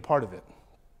us in to be a part of it.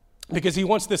 Because he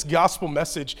wants this gospel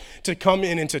message to come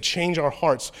in and to change our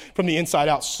hearts from the inside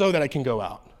out so that I can go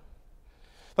out.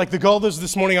 Like, the goal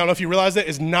this morning, I don't know if you realize that,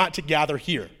 is not to gather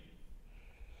here.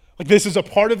 Like, this is a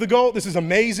part of the goal. This is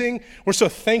amazing. We're so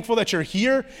thankful that you're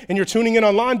here and you're tuning in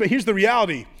online. But here's the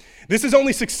reality. This is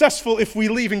only successful if we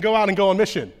leave and go out and go on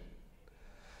mission.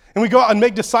 And we go out and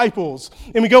make disciples.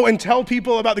 And we go and tell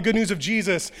people about the good news of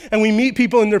Jesus. And we meet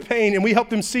people in their pain. And we help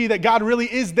them see that God really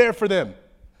is there for them.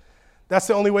 That's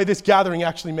the only way this gathering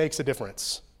actually makes a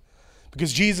difference.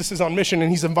 Because Jesus is on mission and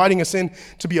he's inviting us in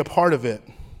to be a part of it.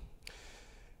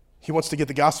 He wants to get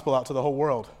the gospel out to the whole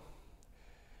world.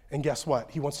 And guess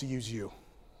what? He wants to use you.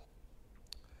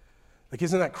 Like,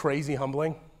 isn't that crazy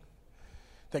humbling?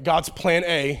 That God's plan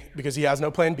A, because he has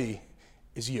no plan B,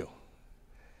 is you.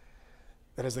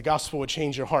 That as the gospel would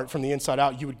change your heart from the inside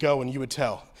out, you would go and you would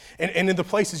tell. And in the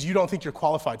places you don't think you're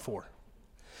qualified for.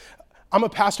 I'm a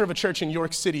pastor of a church in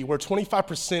York City where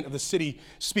 25% of the city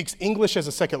speaks English as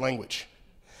a second language.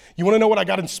 You want to know what I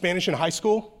got in Spanish in high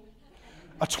school?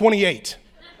 A 28.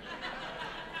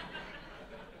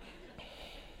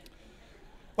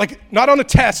 Like, not on a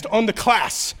test, on the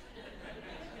class.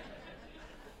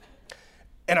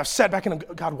 And I've sat back and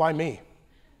God, why me?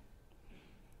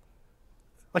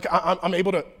 Like, I'm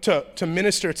able to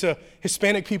minister to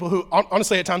Hispanic people who,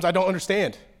 honestly, at times I don't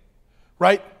understand,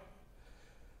 right?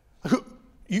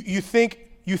 You think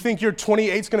your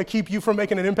 28 is going to keep you from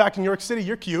making an impact in New York City?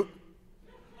 You're cute.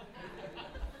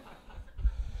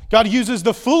 God uses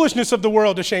the foolishness of the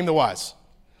world to shame the wise.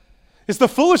 It's the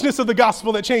foolishness of the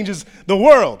gospel that changes the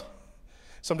world.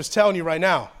 So I'm just telling you right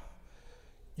now,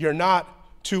 you're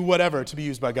not too whatever to be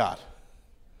used by God.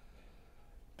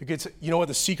 Because you know what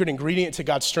the secret ingredient to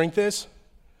God's strength is?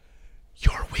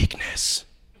 Your weakness.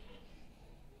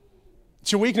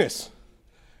 It's your weakness.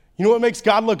 You know what makes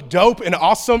God look dope and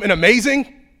awesome and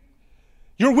amazing?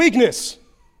 Your weakness.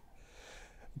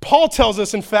 Paul tells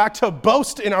us, in fact, to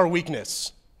boast in our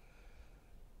weakness.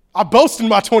 I boast in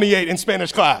my 28 in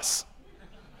Spanish class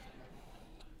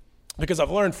because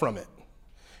I've learned from it.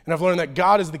 And I've learned that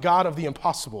God is the God of the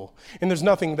impossible, and there's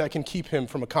nothing that can keep him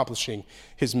from accomplishing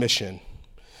his mission.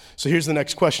 So here's the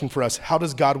next question for us. How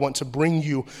does God want to bring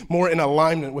you more in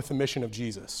alignment with the mission of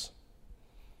Jesus?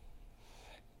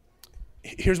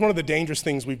 Here's one of the dangerous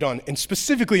things we've done, and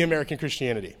specifically American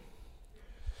Christianity.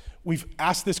 We've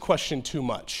asked this question too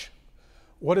much.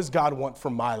 What does God want for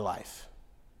my life?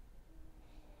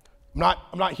 I'm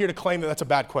not here to claim that that's a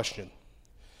bad question.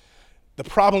 The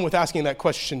problem with asking that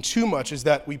question too much is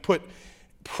that we put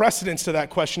precedence to that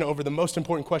question over the most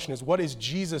important question is, what is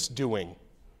Jesus doing,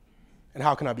 and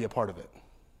how can I be a part of it?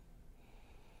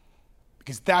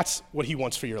 Because that's what he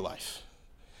wants for your life.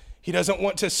 He doesn't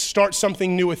want to start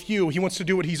something new with you. He wants to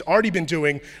do what he's already been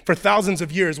doing for thousands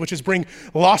of years, which is bring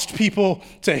lost people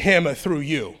to him through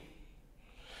you.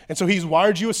 And so he's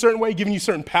wired you a certain way, given you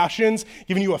certain passions,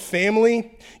 given you a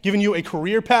family, given you a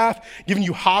career path, given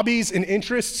you hobbies and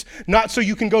interests, not so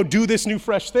you can go do this new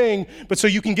fresh thing, but so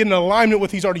you can get in alignment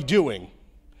with what he's already doing,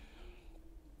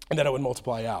 and that it would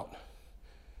multiply out.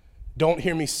 Don't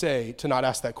hear me say to not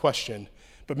ask that question,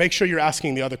 but make sure you're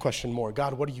asking the other question more.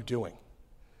 God, what are you doing?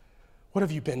 What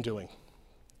have you been doing?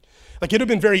 Like, it would have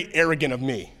been very arrogant of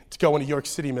me to go into York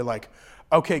City and be like,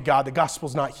 okay, God, the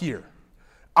gospel's not here.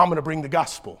 I'm going to bring the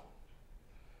gospel.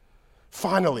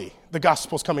 Finally, the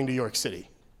gospel's coming to York City.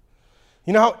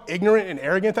 You know how ignorant and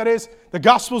arrogant that is? The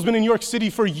gospel's been in York City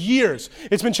for years.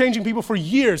 It's been changing people for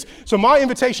years. So my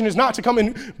invitation is not to come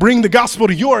and bring the gospel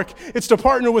to York. It's to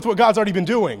partner with what God's already been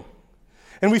doing.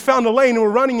 And we found a lane and we're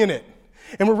running in it.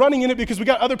 And we're running in it because we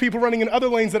got other people running in other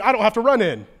lanes that I don't have to run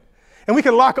in. And we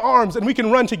can lock arms and we can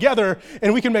run together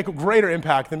and we can make a greater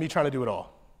impact than me trying to do it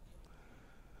all.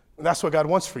 And that's what God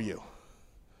wants for you.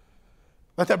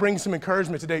 Let that bring some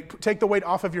encouragement today. Take the weight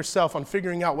off of yourself on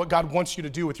figuring out what God wants you to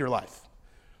do with your life.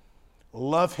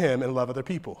 Love him and love other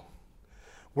people.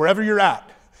 Wherever you're at,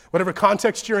 whatever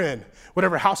context you're in,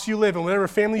 whatever house you live in, whatever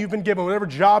family you've been given, whatever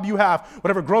job you have,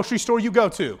 whatever grocery store you go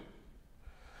to,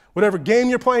 whatever game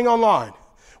you're playing online,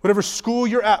 whatever school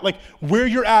you're at, like where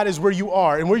you're at is where you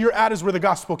are, and where you're at is where the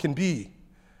gospel can be.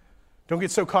 Don't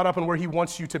get so caught up in where he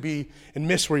wants you to be and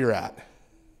miss where you're at.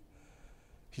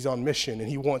 He's on mission, and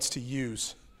he wants to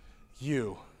use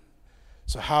you.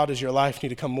 So how does your life need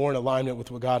to come more in alignment with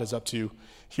what God is up to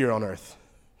here on earth?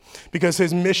 Because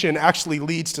his mission actually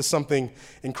leads to something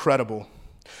incredible.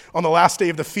 On the last day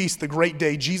of the feast, the great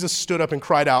day, Jesus stood up and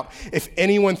cried out, "If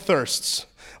anyone thirsts,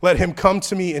 let him come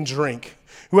to me and drink.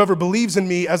 Whoever believes in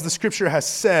me, as the scripture has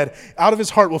said, out of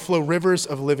his heart will flow rivers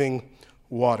of living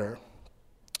water."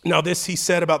 Now this he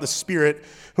said about the Spirit,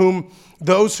 whom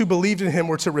those who believed in him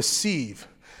were to receive.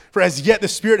 For as yet the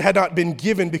Spirit had not been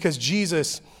given because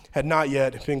Jesus had not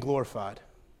yet been glorified.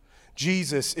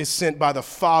 Jesus is sent by the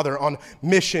Father on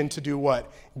mission to do what?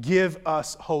 Give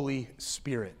us Holy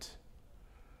Spirit.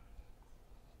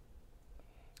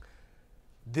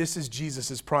 This is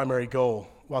Jesus' primary goal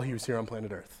while he was here on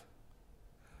planet Earth.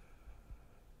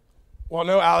 Well,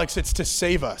 no, Alex, it's to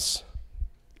save us.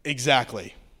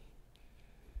 Exactly.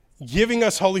 Giving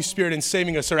us Holy Spirit and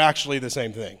saving us are actually the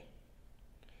same thing.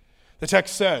 The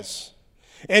text says,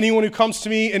 anyone who comes to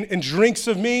me and drinks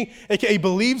of me, aka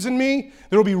believes in me,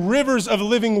 there will be rivers of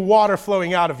living water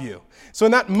flowing out of you. So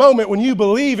in that moment, when you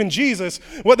believe in Jesus,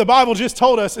 what the Bible just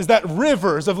told us is that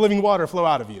rivers of living water flow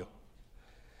out of you.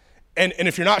 And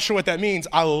if you're not sure what that means,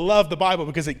 I love the Bible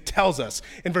because it tells us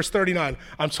in verse 39,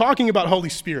 I'm talking about Holy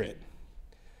Spirit,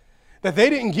 that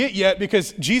they didn't get yet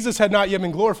because Jesus had not yet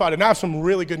been glorified. And I have some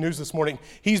really good news this morning.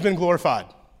 He's been glorified.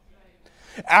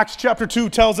 Acts chapter 2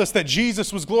 tells us that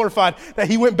Jesus was glorified, that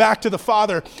he went back to the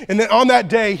Father, and then on that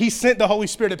day, he sent the Holy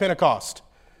Spirit at Pentecost.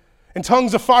 And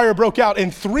tongues of fire broke out,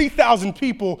 and 3,000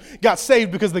 people got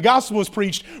saved because the gospel was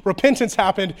preached, repentance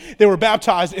happened, they were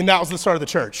baptized, and that was the start of the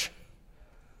church.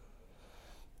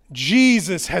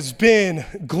 Jesus has been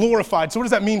glorified. So what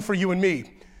does that mean for you and me?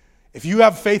 If you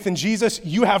have faith in Jesus,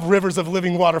 you have rivers of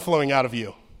living water flowing out of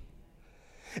you.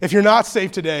 If you're not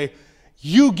saved today,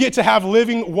 you get to have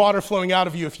living water flowing out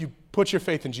of you if you put your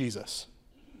faith in Jesus.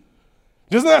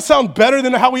 Doesn't that sound better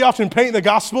than how we often paint the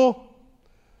gospel?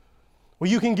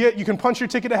 Well, you can punch your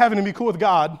ticket to heaven and be cool with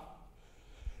God.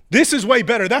 This is way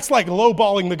better. That's like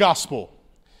lowballing the gospel.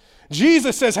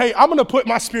 Jesus says, hey, I'm going to put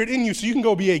my Spirit in you so you can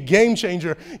go be a game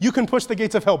changer. You can push the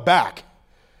gates of hell back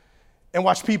and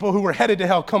watch people who were headed to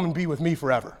hell come and be with me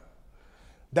forever.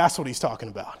 That's what he's talking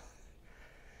about.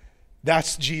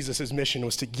 That's Jesus' mission,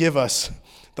 was to give us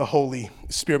the Holy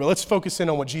Spirit. But let's focus in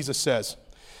on what Jesus says.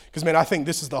 Because, man, I think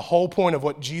this is the whole point of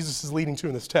what Jesus is leading to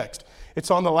in this text. It's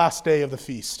on the last day of the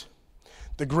feast,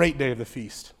 the great day of the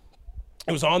feast.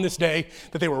 It was on this day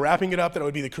that they were wrapping it up, that it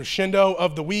would be the crescendo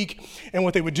of the week. And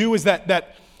what they would do is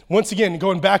that once again,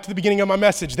 going back to the beginning of my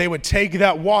message, they would take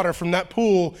that water from that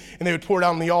pool and they would pour it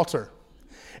out on the altar.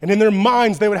 And in their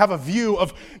minds, they would have a view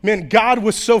of, man, God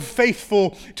was so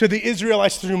faithful to the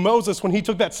Israelites through Moses when he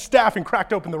took that staff and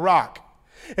cracked open the rock.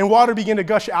 and water began to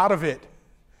gush out of it.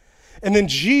 And then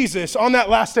Jesus, on that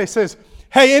last day, says,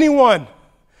 hey, anyone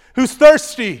who's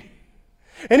thirsty,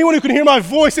 anyone who can hear my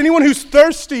voice, anyone who's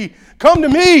thirsty, come to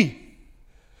me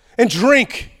and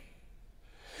drink.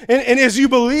 And as you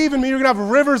believe in me, you're going to have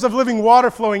rivers of living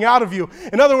water flowing out of you.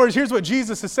 In other words, here's what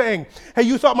Jesus is saying. Hey,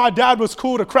 you thought my dad was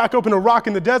cool to crack open a rock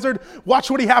in the desert?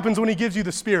 Watch what happens when he gives you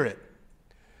the Spirit.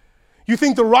 You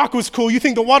think the rock was cool. You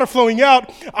think the water flowing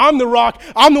out. I'm the rock.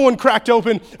 I'm the one cracked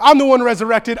open. I'm the one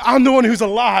resurrected. I'm the one who's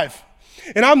alive.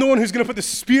 And I'm the one who's going to put the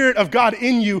Spirit of God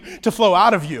in you to flow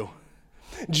out of you.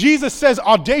 Jesus says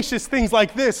audacious things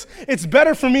like this. It's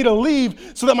better for me to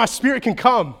leave so that my Spirit can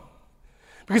come.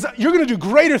 Because you're going to do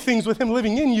greater things with him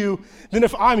living in you than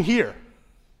if I'm here.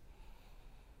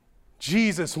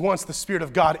 Jesus wants the Spirit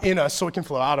of God in us so it can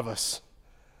flow out of us.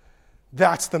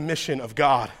 That's the mission of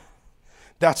God.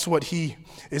 That's what he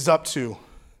is up to.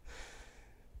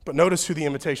 But notice who the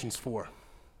invitation's for.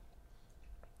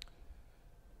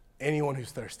 Anyone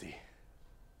who's thirsty.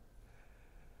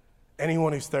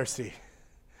 Anyone who's thirsty.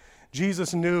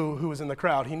 Jesus knew who was in the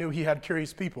crowd. He knew he had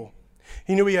curious people.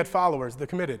 He knew he had followers, the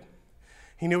committed.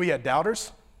 He knew he had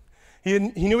doubters. He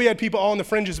knew he had people all on the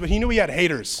fringes, but he knew he had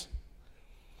haters.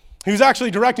 He was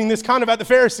actually directing this kind of at the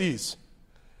Pharisees.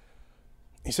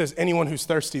 He says, anyone who's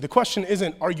thirsty. The question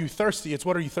isn't, are you thirsty? It's,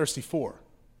 what are you thirsty for?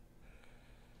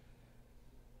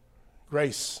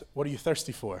 Grace, what are you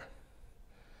thirsty for?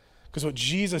 Because what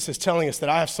Jesus is telling us, that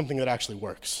I have something that actually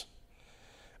works.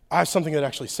 I have something that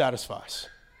actually satisfies.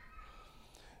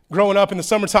 Growing up in the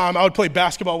summertime, I would play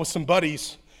basketball with some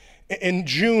buddies in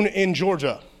June in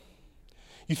Georgia.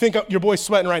 You think your boy's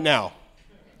sweating right now.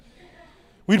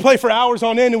 We'd play for hours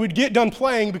on end, and we'd get done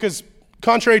playing because,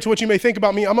 contrary to what you may think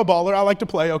about me, I'm a baller. I like to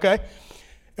play, okay?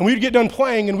 And we'd get done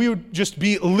playing, and we would just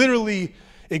be literally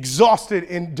exhausted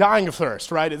and dying of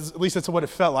thirst, right? At least that's what it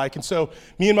felt like. And so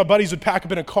me and my buddies would pack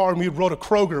up in a car, and we would roll to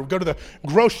Kroger. We'd go to the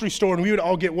grocery store, and we would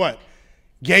all get what?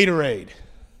 Gatorade.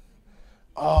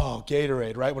 Oh,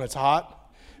 Gatorade, right? When it's hot.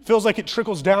 Feels like it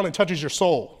trickles down and touches your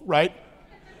soul, right?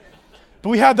 But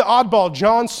we had the oddball,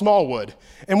 John Smallwood.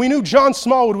 And we knew John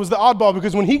Smallwood was the oddball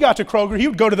because when he got to Kroger, he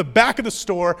would go to the back of the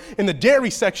store in the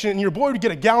dairy section, and your boy would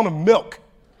get a gallon of milk.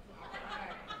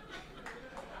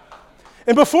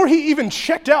 And before he even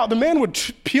checked out, the man would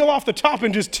peel off the top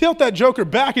and just tilt that joker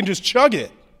back and just chug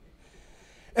it.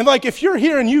 And like, if you're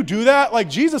here and you do that, like,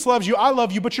 Jesus loves you, I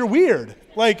love you, but you're weird.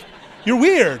 Like, you're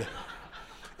weird.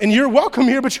 And you're welcome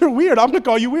here, but you're weird. I'm going to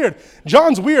call you weird.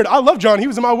 John's weird. I love John. He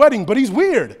was in my wedding, but he's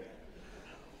weird.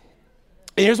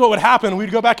 And here's what would happen. We'd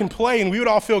go back and play, and we would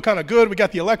all feel kind of good. We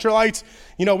got the electrolytes.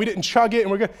 You know, we didn't chug it, and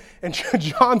we're good. And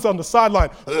John's on the sideline.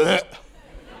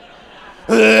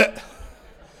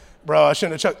 Bro, I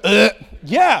shouldn't have chugged.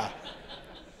 Yeah.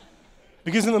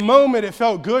 Because in the moment, it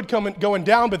felt good going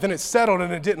down, but then it settled,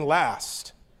 and it didn't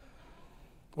last.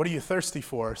 What are you thirsty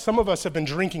for? Some of us have been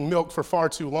drinking milk for far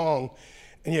too long,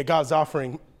 and yet God's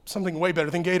offering something way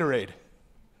better than Gatorade.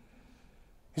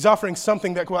 He's offering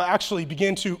something that will actually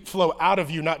begin to flow out of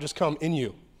you, not just come in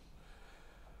you.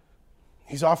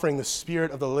 He's offering the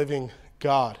Spirit of the living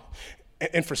God.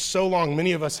 And for so long,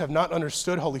 many of us have not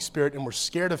understood Holy Spirit, and we're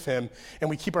scared of him, and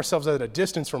we keep ourselves at a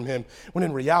distance from him, when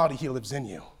in reality, he lives in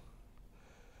you.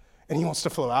 And he wants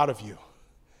to flow out of you.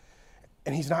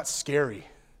 And he's not scary.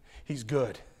 He's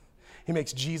good. He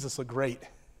makes Jesus look great.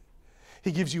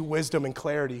 He gives you wisdom and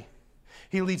clarity.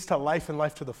 He leads to life and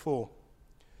life to the full.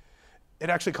 It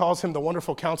actually calls him the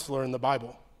wonderful counselor in the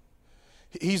Bible.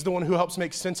 He's the one who helps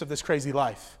make sense of this crazy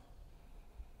life.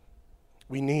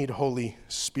 We need Holy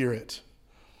Spirit.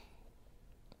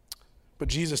 But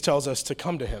Jesus tells us to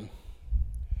come to him.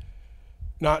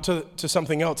 Not to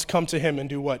something else. Come to him and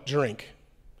do what? Drink.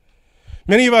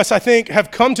 Many of us, I think,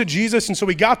 have come to Jesus, and so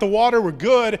we got the water, we're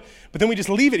good, but then we just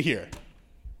leave it here.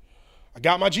 I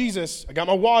got my Jesus, I got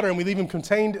my water, and we leave him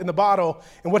contained in the bottle.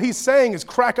 And what he's saying is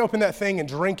crack open that thing and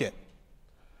drink it.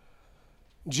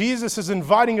 Jesus is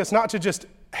inviting us not to just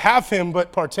have him,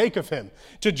 but partake of him,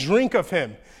 to drink of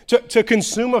him, to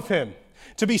consume of him,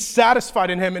 to be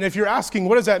satisfied in him. And if you're asking,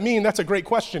 what does that mean? That's a great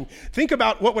question. Think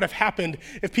about what would have happened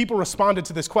if people responded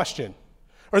to this question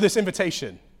or this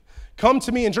invitation. Come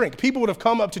to me and drink. People would have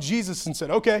come up to Jesus and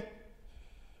said, okay,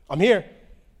 I'm here.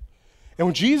 And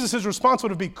when Jesus' response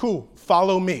would have been, cool,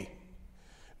 follow me.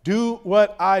 Do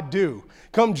what I do.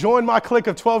 Come join my clique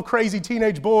of 12 crazy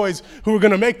teenage boys who are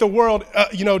going to make the world,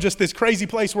 just this crazy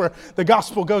place where the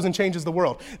gospel goes and changes the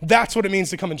world. That's what it means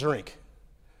to come and drink.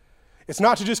 It's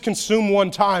not to just consume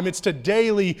one time. It's to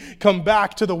daily come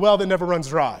back to the well that never runs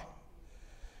dry.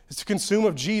 is to consume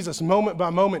of Jesus moment by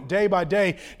moment, day by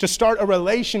day, to start a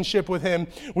relationship with him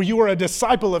where you are a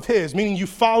disciple of his, meaning you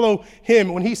follow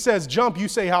him. When he says jump, you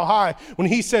say how high. When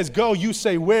he says go, you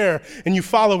say where, and you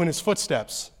follow in his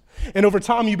footsteps. And over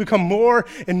time, you become more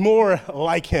and more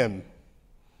like him.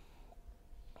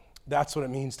 That's what it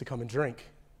means to come and drink.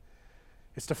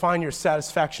 It's to find your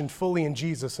satisfaction fully in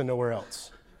Jesus and nowhere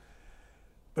else.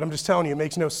 But I'm just telling you, it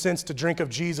makes no sense to drink of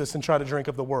Jesus and try to drink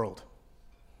of the world.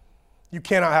 You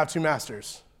cannot have two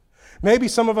masters. Maybe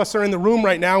some of us are in the room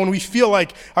right now and we feel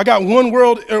like I got one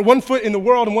foot in the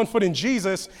world and one foot in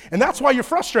Jesus, and that's why you're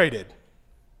frustrated.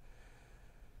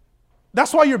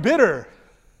 That's why you're bitter.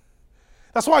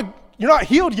 That's why you're not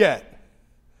healed yet.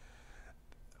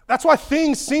 That's why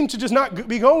things seem to just not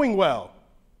be going well.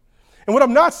 And what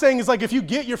I'm not saying is like if you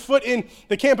get your foot in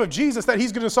the camp of Jesus that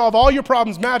he's going to solve all your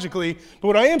problems magically, but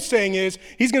what I am saying is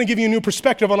he's going to give you a new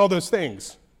perspective on all those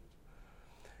things.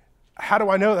 How do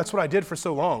I know? That's what I did for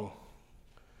so long.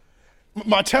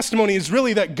 My testimony is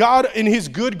really that God, in his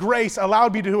good grace,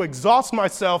 allowed me to exhaust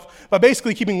myself by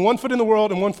basically keeping one foot in the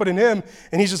world and one foot in him.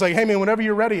 And he's just like, hey, man, whenever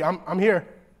you're ready, I'm here.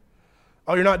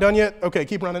 Oh, you're not done yet? Okay,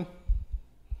 keep running.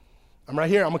 I'm right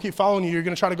here. I'm going to keep following you. You're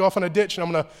going to try to go off on a ditch, and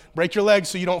I'm going to break your legs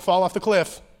so you don't fall off the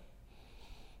cliff.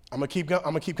 I'm going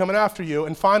to keep coming after you.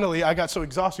 And finally, I got so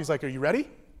exhausted. He's like, are you ready?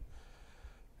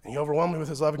 And he overwhelmed me with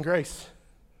his love and grace.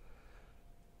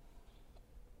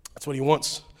 That's what he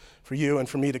wants for you and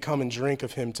for me, to come and drink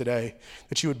of him today,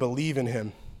 that you would believe in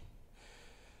him.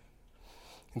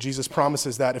 And Jesus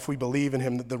promises that if we believe in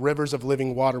him, that the rivers of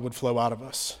living water would flow out of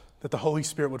us, that the Holy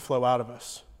Spirit would flow out of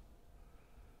us.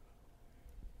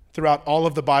 Throughout all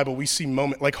of the Bible, we see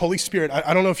moments, like Holy Spirit,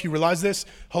 I don't know if you realize this,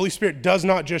 Holy Spirit does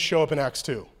not just show up in Acts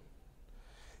 2.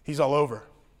 He's all over.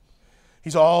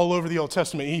 He's all over the Old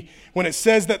Testament. When it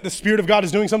says that the Spirit of God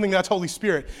is doing something, that's Holy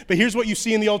Spirit. But here's what you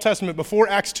see in the Old Testament. Before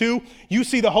Acts 2, you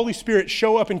see the Holy Spirit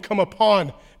show up and come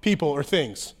upon people or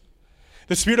things.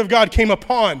 The Spirit of God came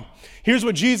upon. Here's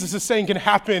what Jesus is saying can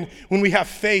happen when we have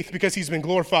faith because he's been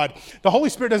glorified. The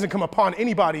Holy Spirit doesn't come upon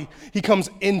anybody. He comes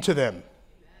into them.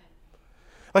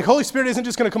 Like Holy Spirit isn't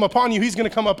just going to come upon you. He's going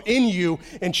to come up in you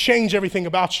and change everything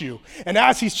about you. And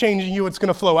as he's changing you, it's going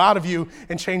to flow out of you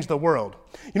and change the world.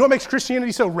 You know what makes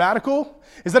Christianity so radical?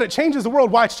 Is that it changes the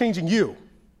world while it's changing you.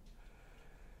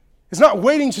 It's not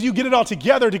waiting till you get it all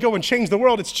together to go and change the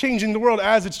world. It's changing the world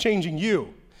as it's changing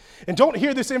you. And don't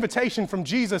hear this invitation from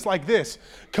Jesus like this.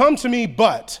 Come to me,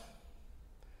 but.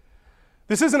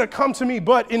 This isn't a come to me,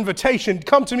 but invitation.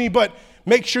 Come to me, but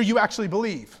make sure you actually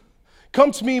believe.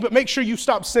 Come to me, but make sure you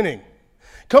stop sinning.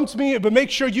 Come to me, but make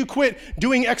sure you quit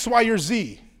doing X, Y, or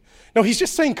Z. No, he's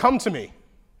just saying, come to me.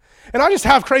 And I just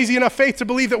have crazy enough faith to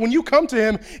believe that when you come to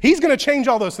him, he's going to change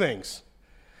all those things.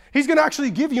 He's going to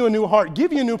actually give you a new heart,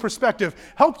 give you a new perspective,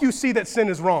 help you see that sin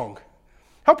is wrong,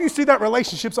 help you see that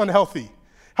relationship's unhealthy,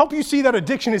 help you see that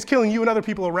addiction is killing you and other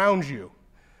people around you.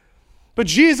 But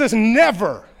Jesus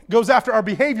never goes after our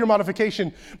behavior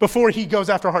modification before he goes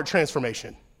after heart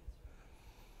transformation.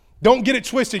 Don't get it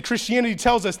twisted. Christianity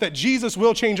tells us that Jesus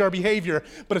will change our behavior,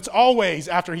 but it's always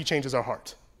after he changes our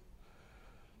heart.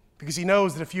 Because he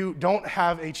knows that if you don't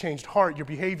have a changed heart, your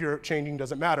behavior changing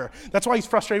doesn't matter. That's why he's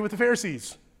frustrated with the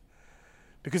Pharisees.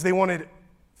 Because they wanted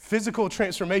physical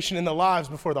transformation in their lives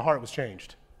before the heart was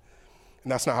changed.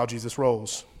 And that's not how Jesus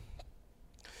rolls.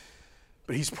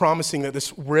 But he's promising that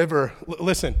this river,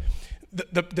 listen,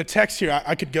 the text here,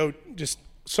 I could go just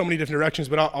so many different directions,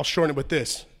 but I'll shorten it with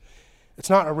this. It's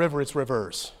not a river, it's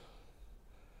rivers.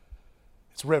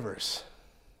 It's rivers.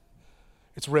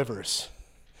 It's rivers.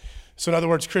 So in other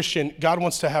words, Christian, God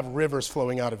wants to have rivers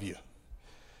flowing out of you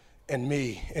and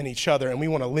me and each other, and we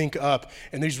want to link up,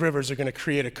 and these rivers are going to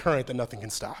create a current that nothing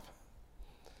can stop.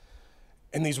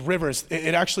 And these rivers,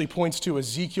 it actually points to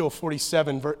Ezekiel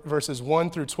 47, verses 1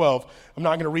 through 12. I'm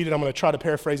not going to read it. I'm going to try to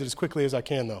paraphrase it as quickly as I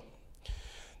can, though.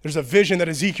 There's a vision that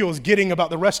Ezekiel is getting about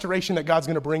the restoration that God's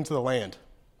going to bring to the land.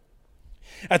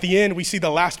 At the end, we see the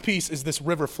last piece is this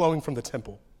river flowing from the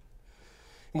temple.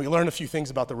 And we learn a few things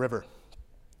about the river.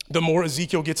 The more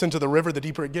Ezekiel gets into the river, the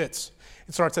deeper it gets.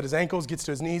 It starts at his ankles, gets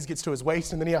to his knees, gets to his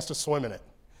waist, and then he has to swim in it.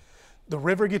 The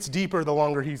river gets deeper the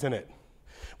longer he's in it.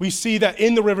 We see that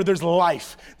in the river there's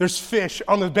life. There's fish.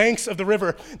 On the banks of the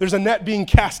river, there's a net being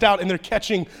cast out, and they're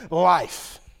catching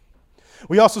life.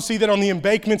 We also see that on the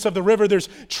embankments of the river, there's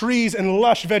trees and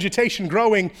lush vegetation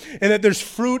growing, and that there's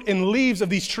fruit and leaves of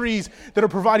these trees that are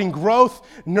providing growth,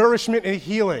 nourishment, and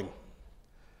healing.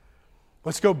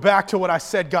 Let's go back to what I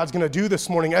said God's going to do this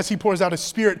morning. As he pours out his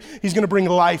Spirit, he's going to bring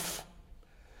life.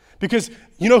 Because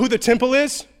you know who the temple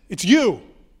is? It's you.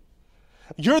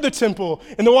 You're the temple,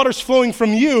 and the water's flowing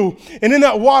from you. And in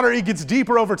that water, it gets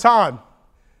deeper over time.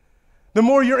 The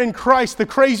more you're in Christ, the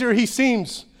crazier he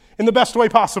seems in the best way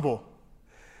possible.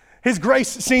 His grace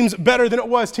seems better than it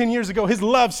was 10 years ago. His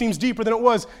love seems deeper than it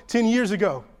was 10 years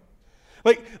ago.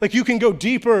 Like you can go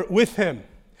deeper with him.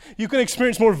 You can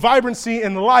experience more vibrancy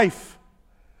in life.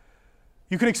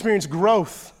 You can experience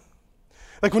growth.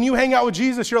 Like when you hang out with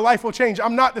Jesus, your life will change.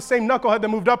 I'm not the same knucklehead that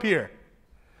moved up here.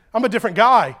 I'm a different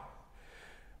guy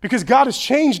because God has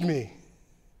changed me.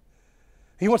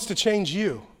 He wants to change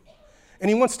you, and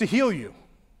he wants to heal you.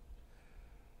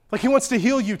 Like he wants to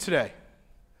heal you today.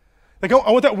 Like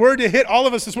I want that word to hit all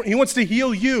of us this morning. He wants to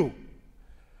heal you.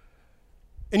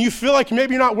 And you feel like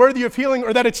maybe you're not worthy of healing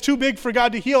or that it's too big for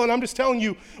God to heal. And I'm just telling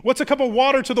you, what's a cup of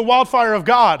water to the wildfire of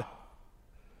God?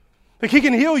 Like he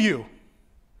can heal you.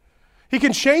 He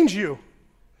can change you.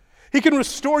 He can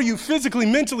restore you physically,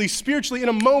 mentally, spiritually. In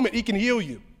a moment, he can heal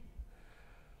you.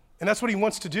 And that's what he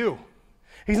wants to do.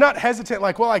 He's not hesitant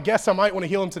like, well, I guess I might want to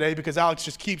heal him today because Alex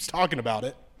just keeps talking about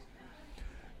it.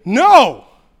 No.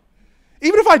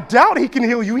 Even if I doubt he can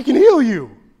heal you, he can heal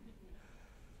you.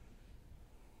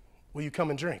 Will you come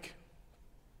and drink?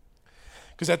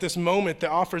 Because at this moment, the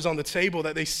offer's on the table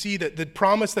that they see that the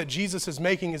promise that Jesus is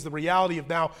making is the reality of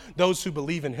now those who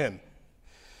believe in him.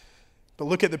 But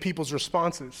look at the people's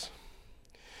responses.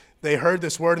 They heard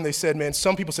this word and they said, man,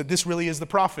 some people said, this really is the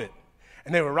prophet.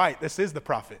 And they were right. This is the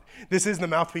prophet. This is the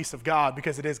mouthpiece of God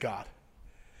because it is God.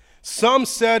 Some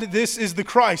said, this is the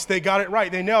Christ. They got it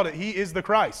right. They nailed it. He is the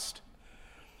Christ.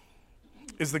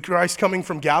 Is the Christ coming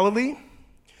from Galilee?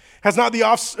 Has not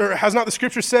the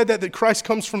scripture said that the Christ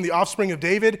comes from the offspring of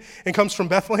David and comes from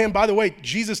Bethlehem? By the way,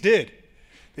 Jesus did.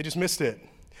 They just missed it.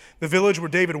 The village where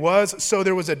David was, so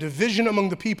there was a division among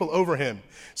the people over him.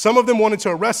 Some of them wanted to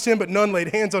arrest him, but none laid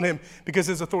hands on him because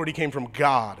his authority came from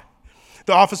God.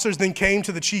 The officers then came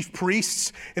to the chief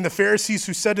priests and the Pharisees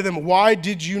who said to them, why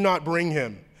did you not bring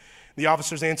him? The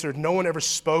officers answered, no one ever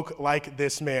spoke like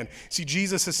this man. See,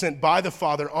 Jesus is sent by the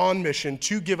Father on mission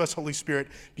to give us Holy Spirit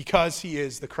because he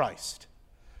is the Christ.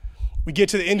 We get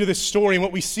to the end of this story, and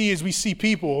what we see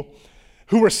people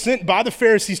who were sent by the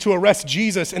Pharisees to arrest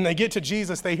Jesus, and they get to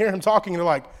Jesus, they hear him talking, and they're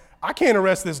like, I can't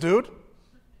arrest this dude.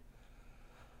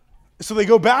 So they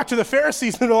go back to the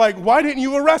Pharisees, and they're like, why didn't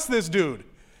you arrest this dude?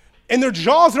 And their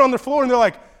jaws are on the floor, and they're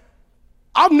like,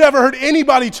 I've never heard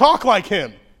anybody talk like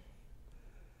him.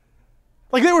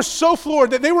 Like they were so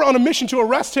floored that they were on a mission to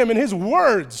arrest him, and his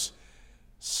words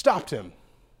stopped him.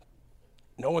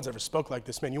 No one's ever spoke like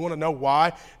this man. You want to know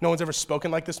why no one's ever spoken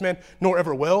like this man, nor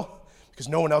ever will? Because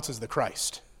no one else is the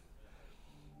Christ.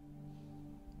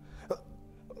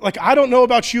 Like, I don't know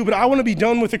about you, but I want to be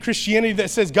done with a Christianity that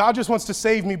says God just wants to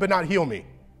save me but not heal me.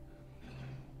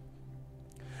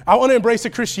 I want to embrace a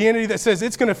Christianity that says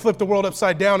it's going to flip the world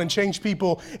upside down and change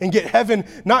people and get heaven,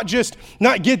 not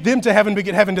get them to heaven, but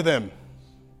get heaven to them.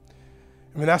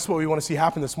 I mean, that's what we want to see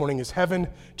happen this morning is heaven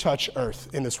touch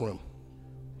earth in this room.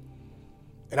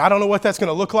 And I don't know what that's going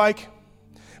to look like,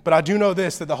 but I do know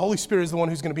this, that the Holy Spirit is the one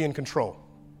who's going to be in control.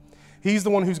 He's the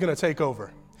one who's going to take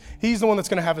over. He's the one that's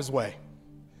going to have his way.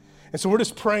 And so we're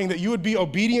just praying that you would be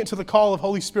obedient to the call of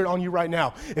Holy Spirit on you right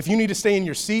now. If you need to stay in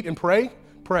your seat and pray,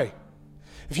 pray.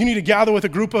 If you need to gather with a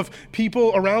group of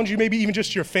people around you, maybe even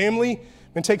just your family,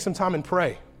 then take some time and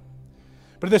pray.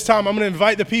 But at this time, I'm going to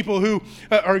invite the people who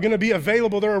are going to be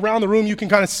available. They're around the room. You can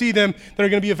kind of see them that are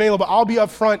going to be available. I'll be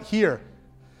up front here.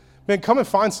 Man, come and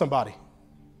find somebody.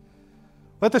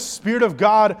 Let the Spirit of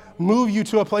God move you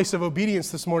to a place of obedience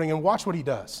this morning and watch what he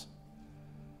does.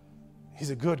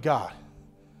 He's a good God.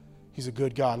 He's a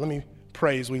good God. Let me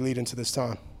pray as we lead into this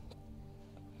time.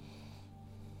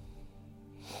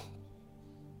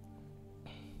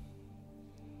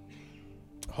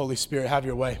 Holy Spirit, have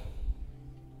your way.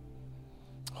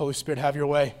 Holy Spirit, have your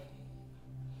way.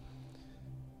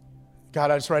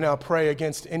 God, I just right now pray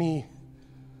against any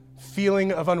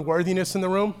feeling of unworthiness in the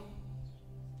room.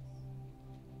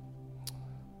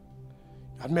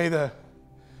 God, may the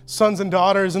sons and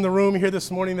daughters in the room here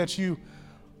this morning that you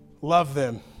love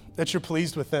them, that you're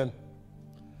pleased with them,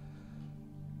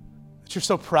 that you're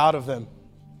so proud of them.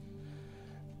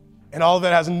 And all of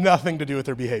that has nothing to do with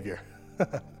their behavior.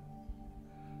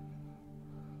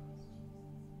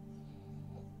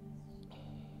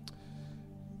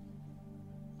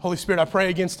 Holy Spirit, I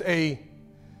pray against a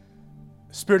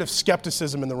spirit of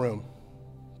skepticism in the room.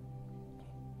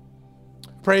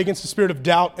 Pray against the spirit of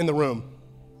doubt in the room.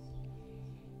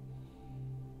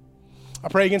 I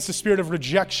pray against the spirit of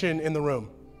rejection in the room.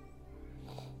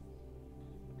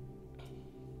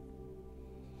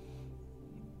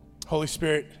 Holy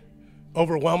Spirit,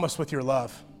 overwhelm us with your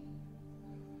love.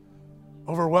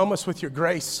 Overwhelm us with your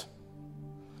grace.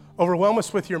 Overwhelm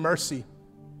us with your mercy.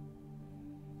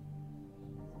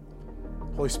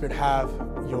 Holy Spirit, have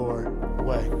your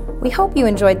way. We hope you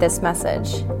enjoyed this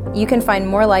message. You can find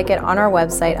more like it on our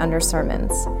website under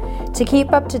sermons. To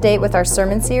keep up to date with our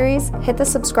sermon series, hit the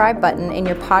subscribe button in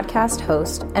your podcast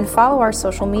host and follow our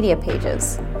social media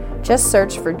pages. Just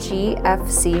search for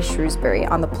GFC Shrewsbury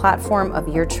on the platform of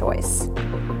your choice.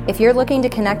 If you're looking to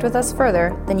connect with us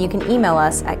further, then you can email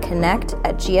us at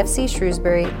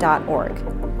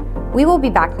connect@gfcshrewsbury.org. We will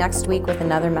be back next week with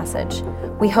another message.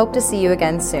 We hope to see you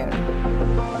again soon.